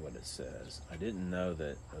 Let's see what it says. I didn't know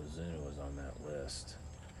that Ozuna was on that list.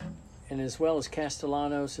 And as well as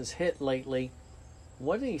Castellanos has hit lately.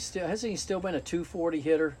 Hasn't he still been a 240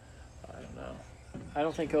 hitter? I don't know. I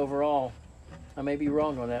don't think overall. I may be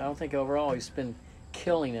wrong on that. I don't think overall he's been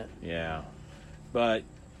killing it. Yeah, but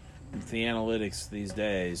the analytics these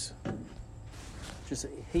days. Just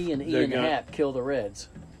he and They're Ian gonna- Happ kill the Reds.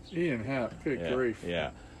 Ian Happ. Good Yeah, grief. yeah.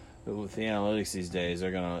 But with the analytics these days,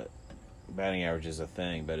 they're gonna batting average is a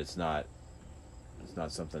thing, but it's not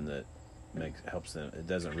something that helps them. It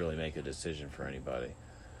doesn't really make a decision for anybody.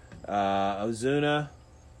 Ozuna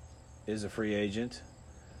is a free agent.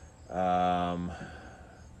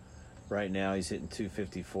 Right now, he's hitting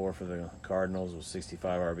 .254 for the Cardinals with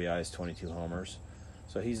 65 RBIs, 22 homers.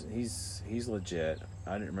 So he's legit.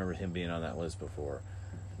 I didn't remember him being on that list before.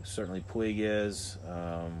 Certainly Puig is.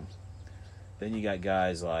 Then you got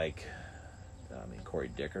guys like I mean, Corey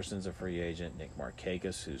Dickerson's a free agent. Nick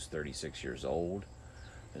Markakis, who's 36 years old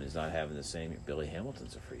and is not having the same. Billy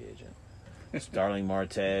Hamilton's a free agent. Starling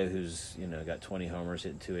Marte, who's got 20 homers,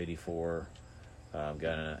 hitting 284.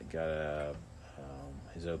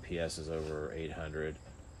 His OPS is over 800.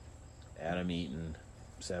 Adam Eaton,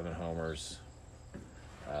 7 homers.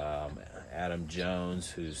 Adam Jones,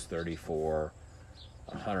 who's 34.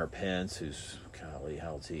 Hunter Pence, who's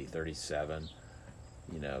how old's he? 37.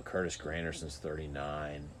 Curtis Granderson's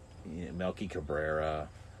 39. Melky Cabrera.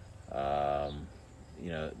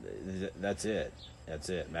 That's it.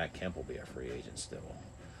 Matt Kemp will be a free agent still.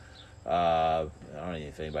 I don't know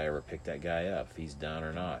if anybody ever picked that guy up, if he's done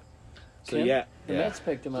or not. So the Mets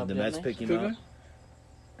picked him up. The Mets picked him up.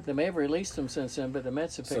 They may have released him since then, but the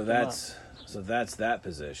Mets have picked him up. So that's that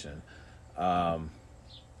position.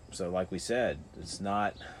 So like we said, it's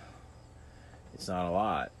not a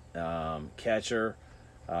lot. Catcher,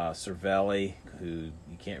 Cervelli, who's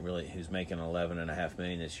making $11.5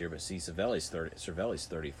 million this year, but see, Cervelli's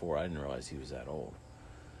 34. I didn't realize he was that old.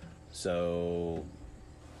 So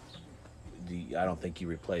I don't think you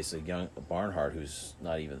replace a young Barnhart who's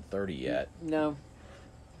not even 30 yet. No.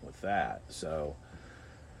 With that, so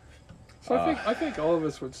I think all of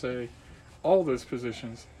us would say, all those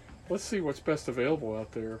positions, let's see what's best available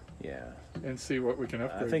out there. Yeah. And see what we can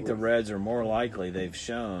upgrade. I think with. the Reds are more likely. They've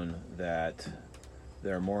shown that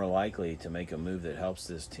they're more likely to make a move that helps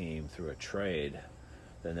this team through a trade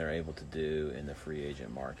than they're able to do in the free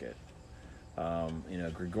agent market.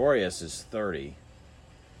 Gregorius is 30.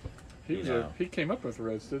 He came up with the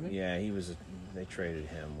Reds, didn't he? Yeah, they traded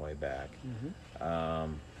him way back.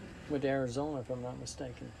 Mm-hmm. With Arizona, if I'm not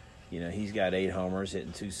mistaken. He's got 8 homers,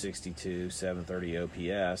 hitting 262, 730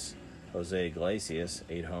 OPS. Jose Iglesias,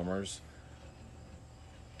 8 homers,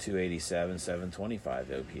 287,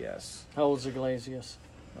 725 OPS. How old's Iglesias?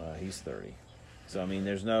 He's 30. So I mean,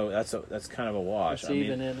 that's kind of a wash. It's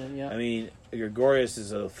even in it, yeah. I mean, Gregorius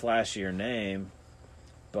is a flashier name,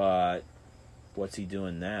 but what's he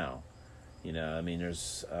doing now? I mean,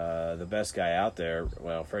 there's the best guy out there.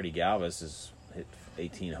 Well, Freddie Galvis has hit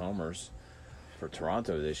 18 homers for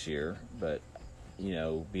Toronto this year, but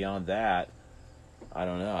beyond that, I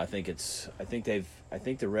don't know. I think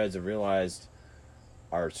the Reds have realized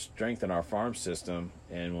our strength in our farm system,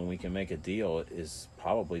 and when we can make a deal, it is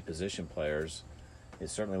probably position players. It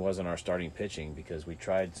certainly wasn't our starting pitching, because we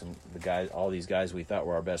tried all these guys we thought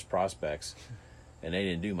were our best prospects, and they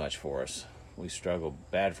didn't do much for us. We struggled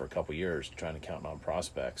bad for a couple years trying to count on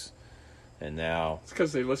prospects, and now it's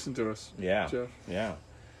because they listened to us. Yeah, Jeff. Yeah,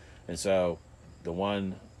 and so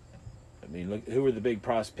look, who were the big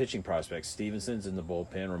pitching prospects? Stevenson's in the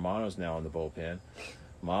bullpen. Romano's now in the bullpen.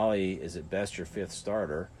 Molly is at best your 5th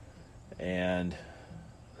starter, and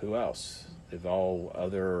who else? They've all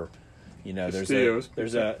other. There's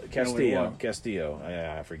a Castillo.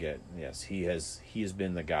 I forget. Yes, he has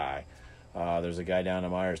been the guy. There's a guy down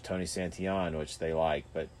in Myers, Tony Santillan, which they like,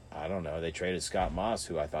 but I don't know. They traded Scott Moss,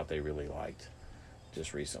 who I thought they really liked,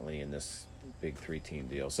 just recently in this big 3-team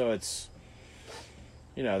deal. So it's,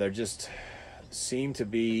 they're just seem to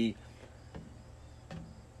be.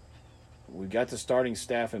 We've got the starting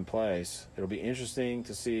staff in place. It'll be interesting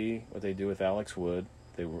to see what they do with Alex Wood,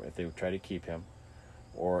 if they try to keep him,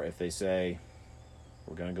 or if they say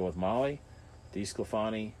we're going to go with Molly,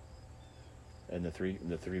 DeSclafani, and the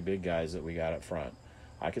three big guys that we got up front.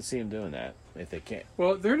 I could see them doing that if they can't.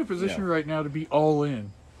 Well, they're in a position right now to be all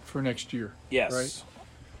in for next year. Yes, right?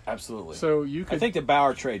 Absolutely. So you could. I think the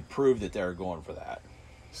Bauer trade proved that they were going for that.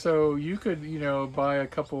 So you could, buy a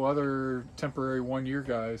couple other temporary 1-year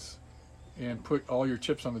guys, and put all your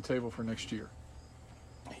chips on the table for next year.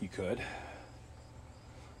 You could,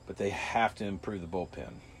 but they have to improve the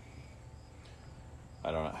bullpen.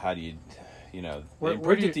 I don't know. How do you? They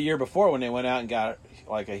improved it the year before when they went out and got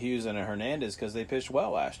like a Hughes and a Hernandez because they pitched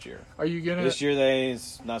well last year. Are you gonna? This year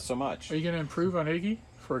not so much. Are you gonna improve on Iggy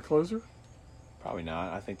for a closer? Probably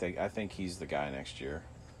not. I think he's the guy next year,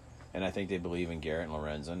 and I think they believe in Garrett and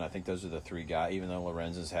Lorenzen. I think those are the 3 guys. Even though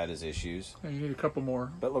Lorenzen's had his issues, And you need a couple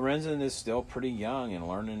more. but Lorenzen is still pretty young and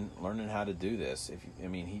learning how to do this.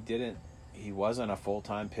 He wasn't a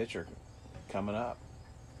full-time pitcher coming up.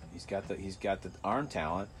 He's got the arm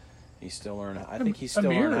talent. He's still learning. I think he's still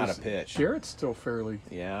learning how to pitch. Garrett's still fairly.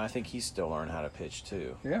 Yeah, I think he's still learning how to pitch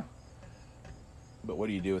too. Yeah. But what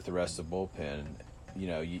do you do with the rest of the bullpen?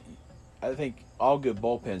 I think all good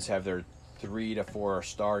bullpens have their 3 to 4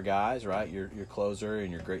 star guys, right? Your closer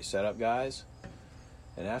and your great setup guys.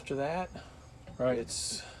 And after that, right,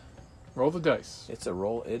 it's roll the dice. It's a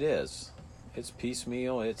roll. It is. It's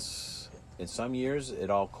piecemeal. It's in some years it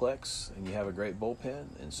all clicks and you have a great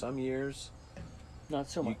bullpen. In some years, Not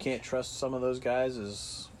so much. You can't trust some of those guys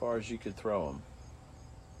as far as you could throw them.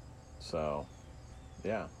 So,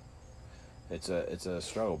 yeah, it's a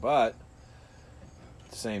struggle. But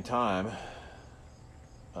at the same time,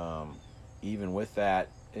 even with that,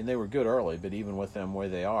 and they were good early, but even with them where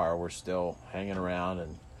they are, we're still hanging around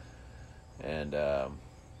and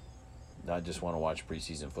I just want to watch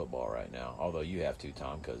preseason football right now. Although you have to,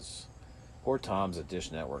 Tom, because poor Tom's a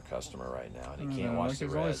Dish Network customer right now, and he can't watch the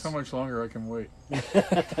There's only Reds. so much longer I can wait.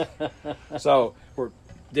 So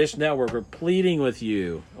Dish Network, we're pleading with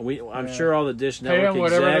you. I'm sure all the Dish Pay Network them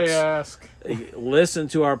whatever they execs ask. listen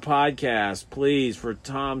to our podcast, please, for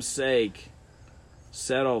Tom's sake.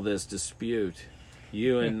 Settle this dispute,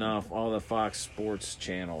 you and all the Fox Sports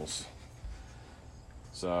channels.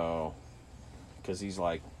 So, because he's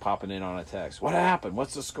like popping in on a text. What happened?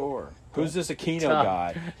 What's the score? Who's this Aquino Tom.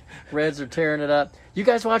 guy? Reds are tearing it up. You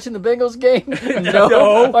guys watching the Bengals game? No.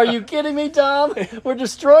 No. Are you kidding me, Tom? We're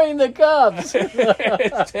destroying the Cubs.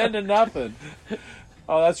 It's 10-0.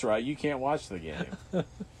 Oh, that's right. You can't watch the game.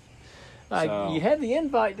 So. You had the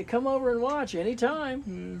invite to come over and watch anytime.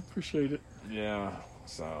 Yeah, appreciate it. Yeah.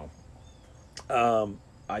 So,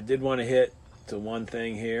 I did want to hit to one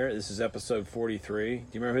thing here. This is episode 43. Do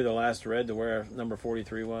you remember who the last Red to wear number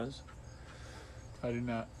 43 was? I did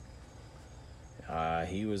not.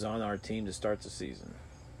 He was on our team to start the season.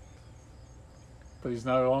 But he's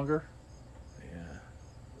no longer?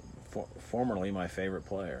 Yeah. Formerly my favorite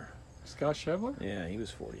player. Scott Schebler? Yeah, he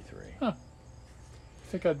was 43. I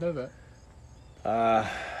think I'd know that.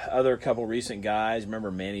 Other couple recent guys.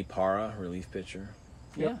 Remember Manny Parra, relief pitcher?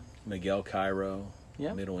 Yeah. Miguel Cairo,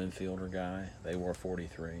 Yep. middle infielder guy. They wore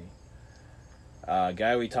 43.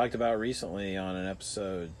 Guy we talked about recently on an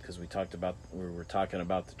episode because we were talking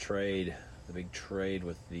about the trade, the big trade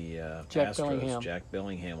with the Jack Astros. Billingham. Jack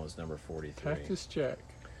Billingham was number 43. Cactus Jack.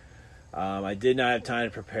 I did not have time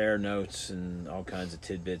to prepare notes and all kinds of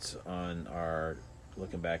tidbits on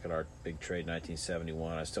looking back at our big trade in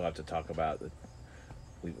 1971. I still have to talk about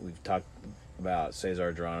we've talked about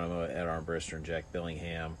Cesar Geronimo, Ed Armbrister, and Jack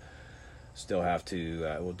Billingham. Still have to,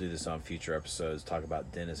 we'll do this on future episodes, talk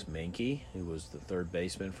about Dennis Menke, who was the third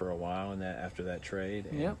baseman for a while after that trade.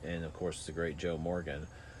 And, Yep. and of course, the great Joe Morgan.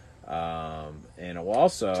 And it will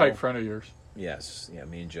also... Tight friend of yours. Yes. Yeah,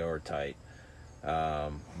 me and Joe are tight.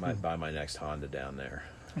 Might buy my next Honda down there.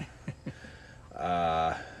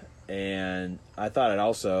 And I thought it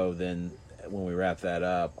also, then, when we wrap that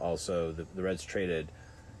up, also, the Reds traded...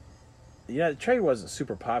 the trade wasn't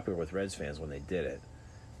super popular with Reds fans when they did it,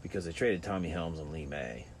 because they traded Tommy Helms and Lee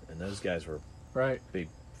May, and those guys were Right. big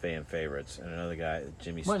fan favorites. And another guy,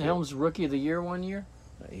 Jimmy Wasn't Stewart, Helms Rookie of the Year one year?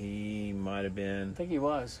 he might have been I think he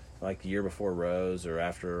was. like the year before Rose or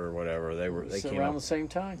after or whatever. They It's came around up, the same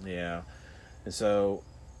time. yeah. And so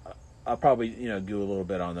I'll probably do a little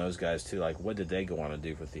bit on those guys too. Like, what did they go on to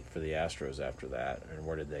do for the Astros after that, and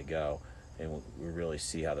where did they go? And we really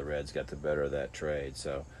see how the Reds got the better of that trade.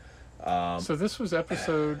 So. So this was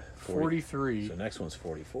episode 43. So next one's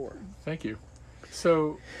 44. Thank you.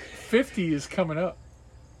 So 50 is coming up.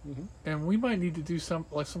 Mhm. And we might need to do some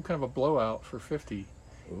kind of a blowout for 50.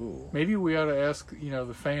 Ooh. Maybe we ought to ask,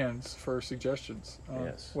 the fans for suggestions on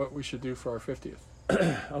Yes. what we should do for our 50th.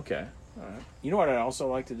 Okay. All right. You know what I'd also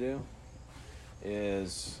like to do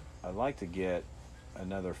is I'd like to get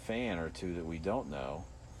another fan or two that we don't know.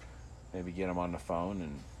 Maybe get them on the phone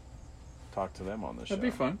and talk to them on the show.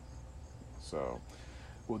 That'd be fun. So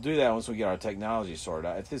we'll do that once we get our technology sorted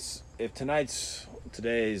out. If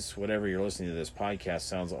today's whatever you're listening to this podcast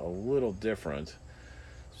sounds a little different,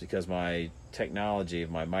 it's because my technology of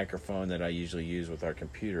my microphone that I usually use with our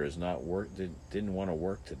computer didn't want to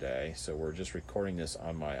work today. So we're just recording this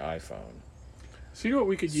on my iPhone. So you know what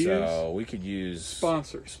we could use? So we could use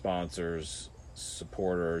Sponsors.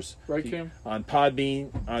 supporters. Right, Kim? On Podbean.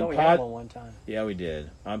 Oh, we had one time. Yeah, we did.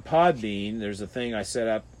 On Podbean, there's a thing I set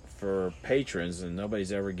up for patrons, and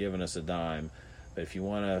nobody's ever given us a dime. But if you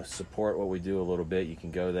want to support what we do a little bit, you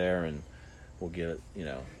can go there, and we'll get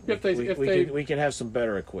it. We can have some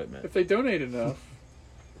better equipment. If they donate enough,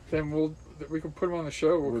 then we can put them on the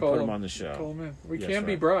show. We'll call put them on the show. Call them in. We Yes, can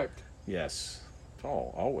be right. bribed. Yes.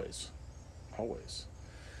 Oh, always.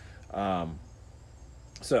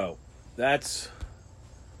 So that's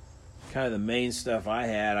kind of the main stuff I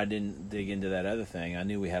had. I didn't dig into that other thing. I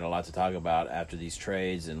knew we had a lot to talk about after these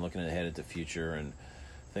trades and looking ahead at the future and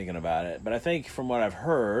thinking about it. But I think from what I've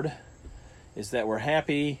heard is that we're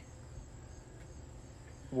happy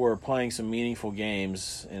we're playing some meaningful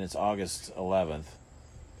games, and it's August 11th.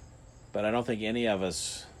 But I don't think any of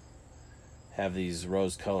us have these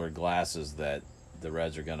rose-colored glasses that the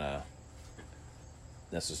Reds are going to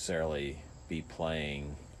necessarily be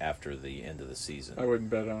playing after the end of the season. I wouldn't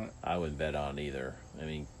bet on it. I wouldn't bet on either. I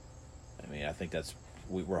mean, I think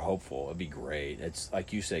we're hopeful. It'd be great. It's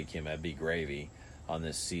like you said, Kim. That'd be gravy on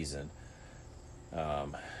this season.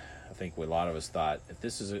 I think what a lot of us thought, if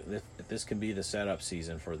this can be the setup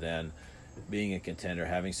season for then being a contender,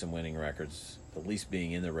 having some winning records, at least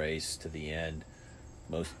being in the race to the end,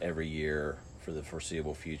 most every year for the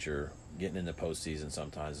foreseeable future, getting in the postseason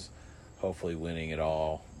sometimes, hopefully winning it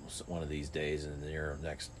all one of these days in the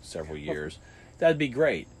next several years. That'd be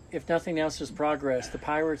great. If nothing else is progress, the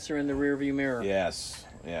Pirates are in the rearview mirror. Yes.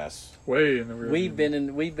 Way in the rear. We've been in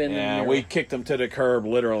the mirror. We kicked them to the curb,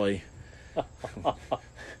 literally.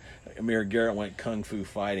 Amir Garrett went kung fu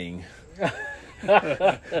fighting.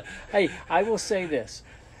 Hey, I will say this: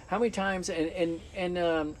 how many times,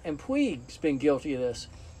 and Puig's been guilty of this.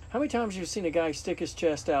 How many times you've seen a guy stick his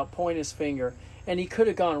chest out, point his finger, and he could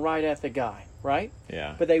have gone right at the guy, right?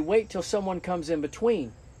 Yeah. But they wait till someone comes in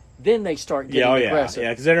between, then they start getting aggressive. Yeah,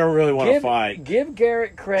 because they don't really want to fight. Give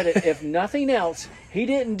Garrett credit. If nothing else, he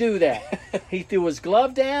didn't do that. He threw his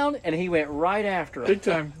glove down and he went right after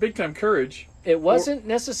him. Big time courage. It wasn't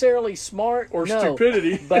necessarily smart or no,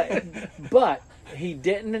 stupidity, but he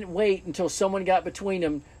didn't wait until someone got between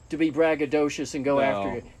him to be braggadocious and go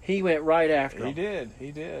after you. He went right after him.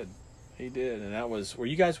 He did, and that was. Were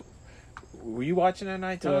you watching that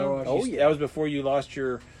night, Tom? Yeah, I watched. Oh yeah, that was before you lost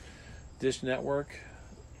your Dish Network.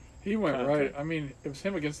 He went right. I mean, it was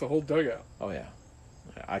him against the whole dugout. Oh yeah,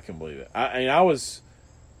 I can believe it. I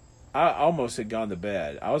almost had gone to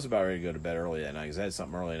bed. I was about ready to go to bed early that night because I had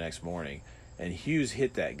something early the next morning. And Hughes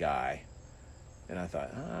hit that guy, and I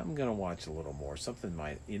thought, I'm going to watch a little more. Something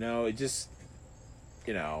might, it just,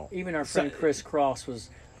 Even our friend Chris Cross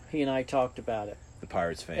he and I talked about it. The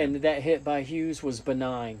Pirates fan. And that hit by Hughes was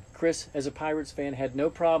benign. Chris, as a Pirates fan, had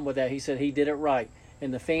no problem with that. He said he did it right.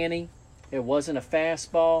 And the Fanny, it wasn't a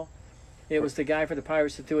fastball. It was the guy for the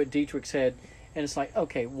Pirates that threw it Dietrich's head. And it's like,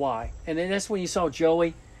 okay, why? And then that's when you saw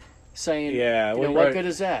Joey saying, what good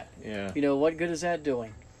is that? Yeah. What good is that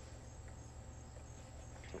doing?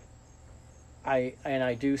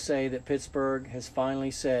 I do say that Pittsburgh has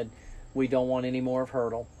finally said we don't want any more of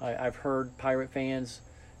Hurdle. I've heard Pirate fans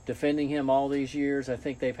defending him all these years. I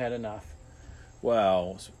think they've had enough.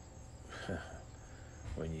 Well,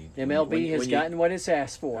 MLB has gotten what it's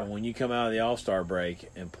asked for. And when you come out of the All-Star break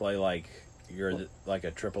and play like you're like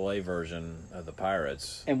a AAA version of the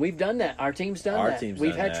Pirates, and we've done that. Our team's done that.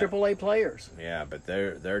 We've had AAA players. Yeah, but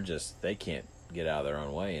they can't get out of their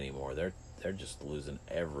own way anymore. They're just losing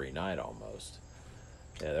every night almost.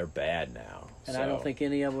 Yeah, they're bad now. And I don't think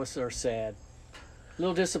any of us are sad. A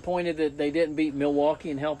little disappointed that they didn't beat Milwaukee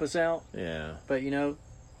and help us out. Yeah. But,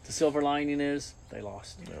 the silver lining is they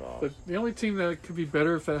lost. But the only team that could be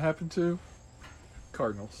better if that happened to,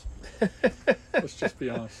 Cardinals. Let's just be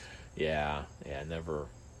honest. Yeah, never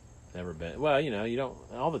been. Well, you don't.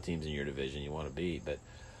 All the teams in your division you want to beat, but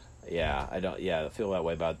I don't. Yeah, I felt that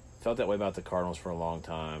way about the Cardinals for a long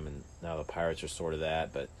time, and now the Pirates are sort of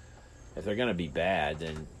that. But if they're going to be bad,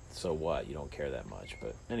 then so what? You don't care that much.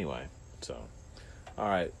 But anyway, so all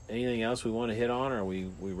right. Anything else we want to hit on, or are we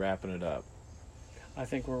wrapping it up? I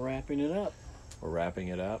think we're wrapping it up. We're wrapping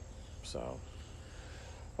it up. So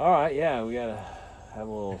all right, yeah, we got to have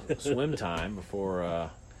a little swim time before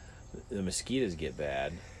the mosquitoes get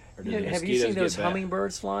bad. Have you seen those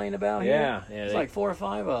hummingbirds flying about here? Yeah. It's like 4 or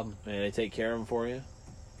 5 of them. And they take care of them for you?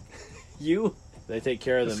 You? They take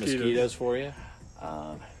care of the mosquitoes for you?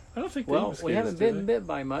 I don't think we haven't been bit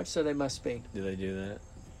by much, so they must be. Do they do that?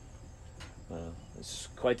 It's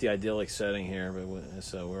quite the idyllic setting here, but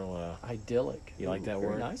so we'll... idyllic. You like that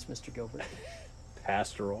word? Very nice, Mr. Gilbert.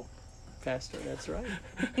 Pastoral. Pastor, that's right.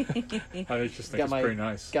 I just think it's pretty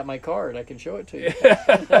nice. Got my card. I can show it to you.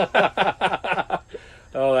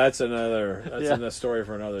 Oh, that's a story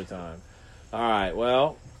for another time. All right,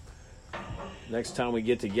 well, next time we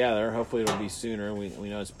get together, hopefully it'll be sooner. We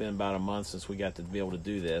know it's been about a month since we got to be able to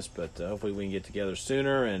do this, but hopefully we can get together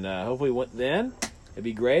sooner, and hopefully then it'd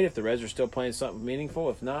be great if the Reds are still playing something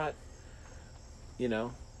meaningful. If not,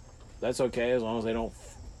 that's okay as long as they don't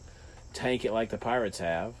tank it like the Pirates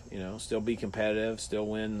have. Still be competitive, still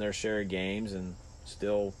win their share of games, and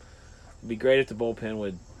still be great if the bullpen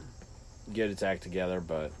would get its act together.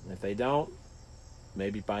 But if they don't,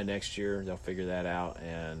 maybe by next year they'll figure that out,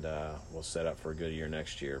 and we'll set up for a good year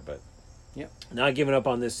next year. But not giving up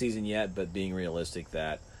on this season yet, but being realistic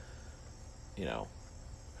that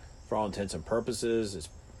for all intents and purposes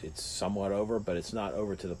it's somewhat over, but it's not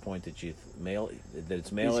over to the point that it's mail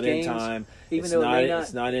it in time. Even though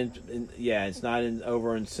it's not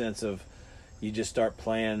over in sense of you just start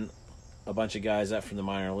playing a bunch of guys up from the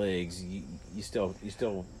minor leagues, you still I try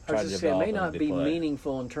was to just saying, develop it may them not to be play.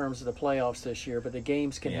 meaningful in terms of the playoffs this year, but the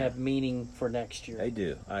games can Yeah. have meaning for next year. They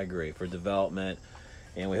do. I agree for development,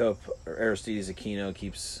 and we hope Aristides Aquino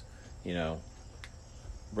keeps,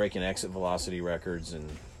 breaking exit velocity records and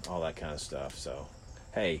all that kind of stuff. So,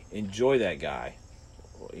 hey, enjoy that guy.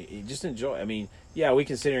 Just enjoy. I mean, yeah, we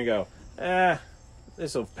can sit here and go,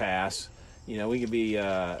 this will pass. We can be,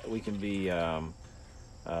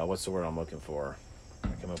 what's the word I'm looking for? I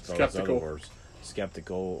come up with all those other Skeptical. words.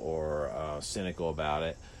 Skeptical or cynical about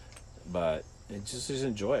it, but just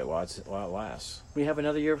enjoy it while it lasts. We have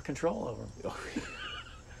another year of control over him.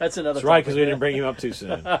 That's another. That's right, topic. because we didn't bring him up too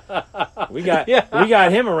soon. We got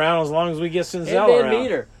him around as long as we get And Senzel Van around.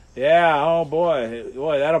 Meter. Yeah, oh boy,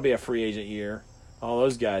 that'll be a free agent year. All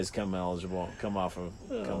those guys come off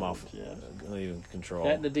Jeff. leaving control.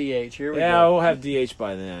 That and the DH. Here we Yeah, go. we'll have DH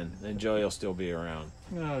by then, and Joey will still be around.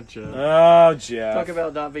 Oh, Jeff. Oh, Jeff. Talk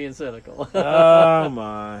about not being cynical. Oh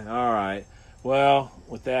my! All right. Well,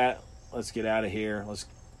 with that, let's get out of here. Let's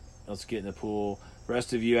get in the pool.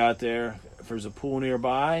 Rest of you out there, if there's a pool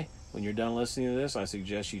nearby, when you're done listening to this, I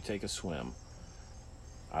suggest you take a swim.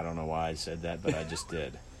 I don't know why I said that, but I just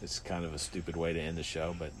did. It's kind of a stupid way to end the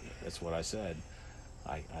show, but that's what I said.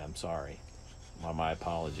 I'm sorry. My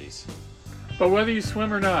apologies. But whether you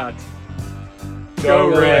swim or not, Go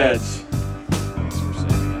Reds!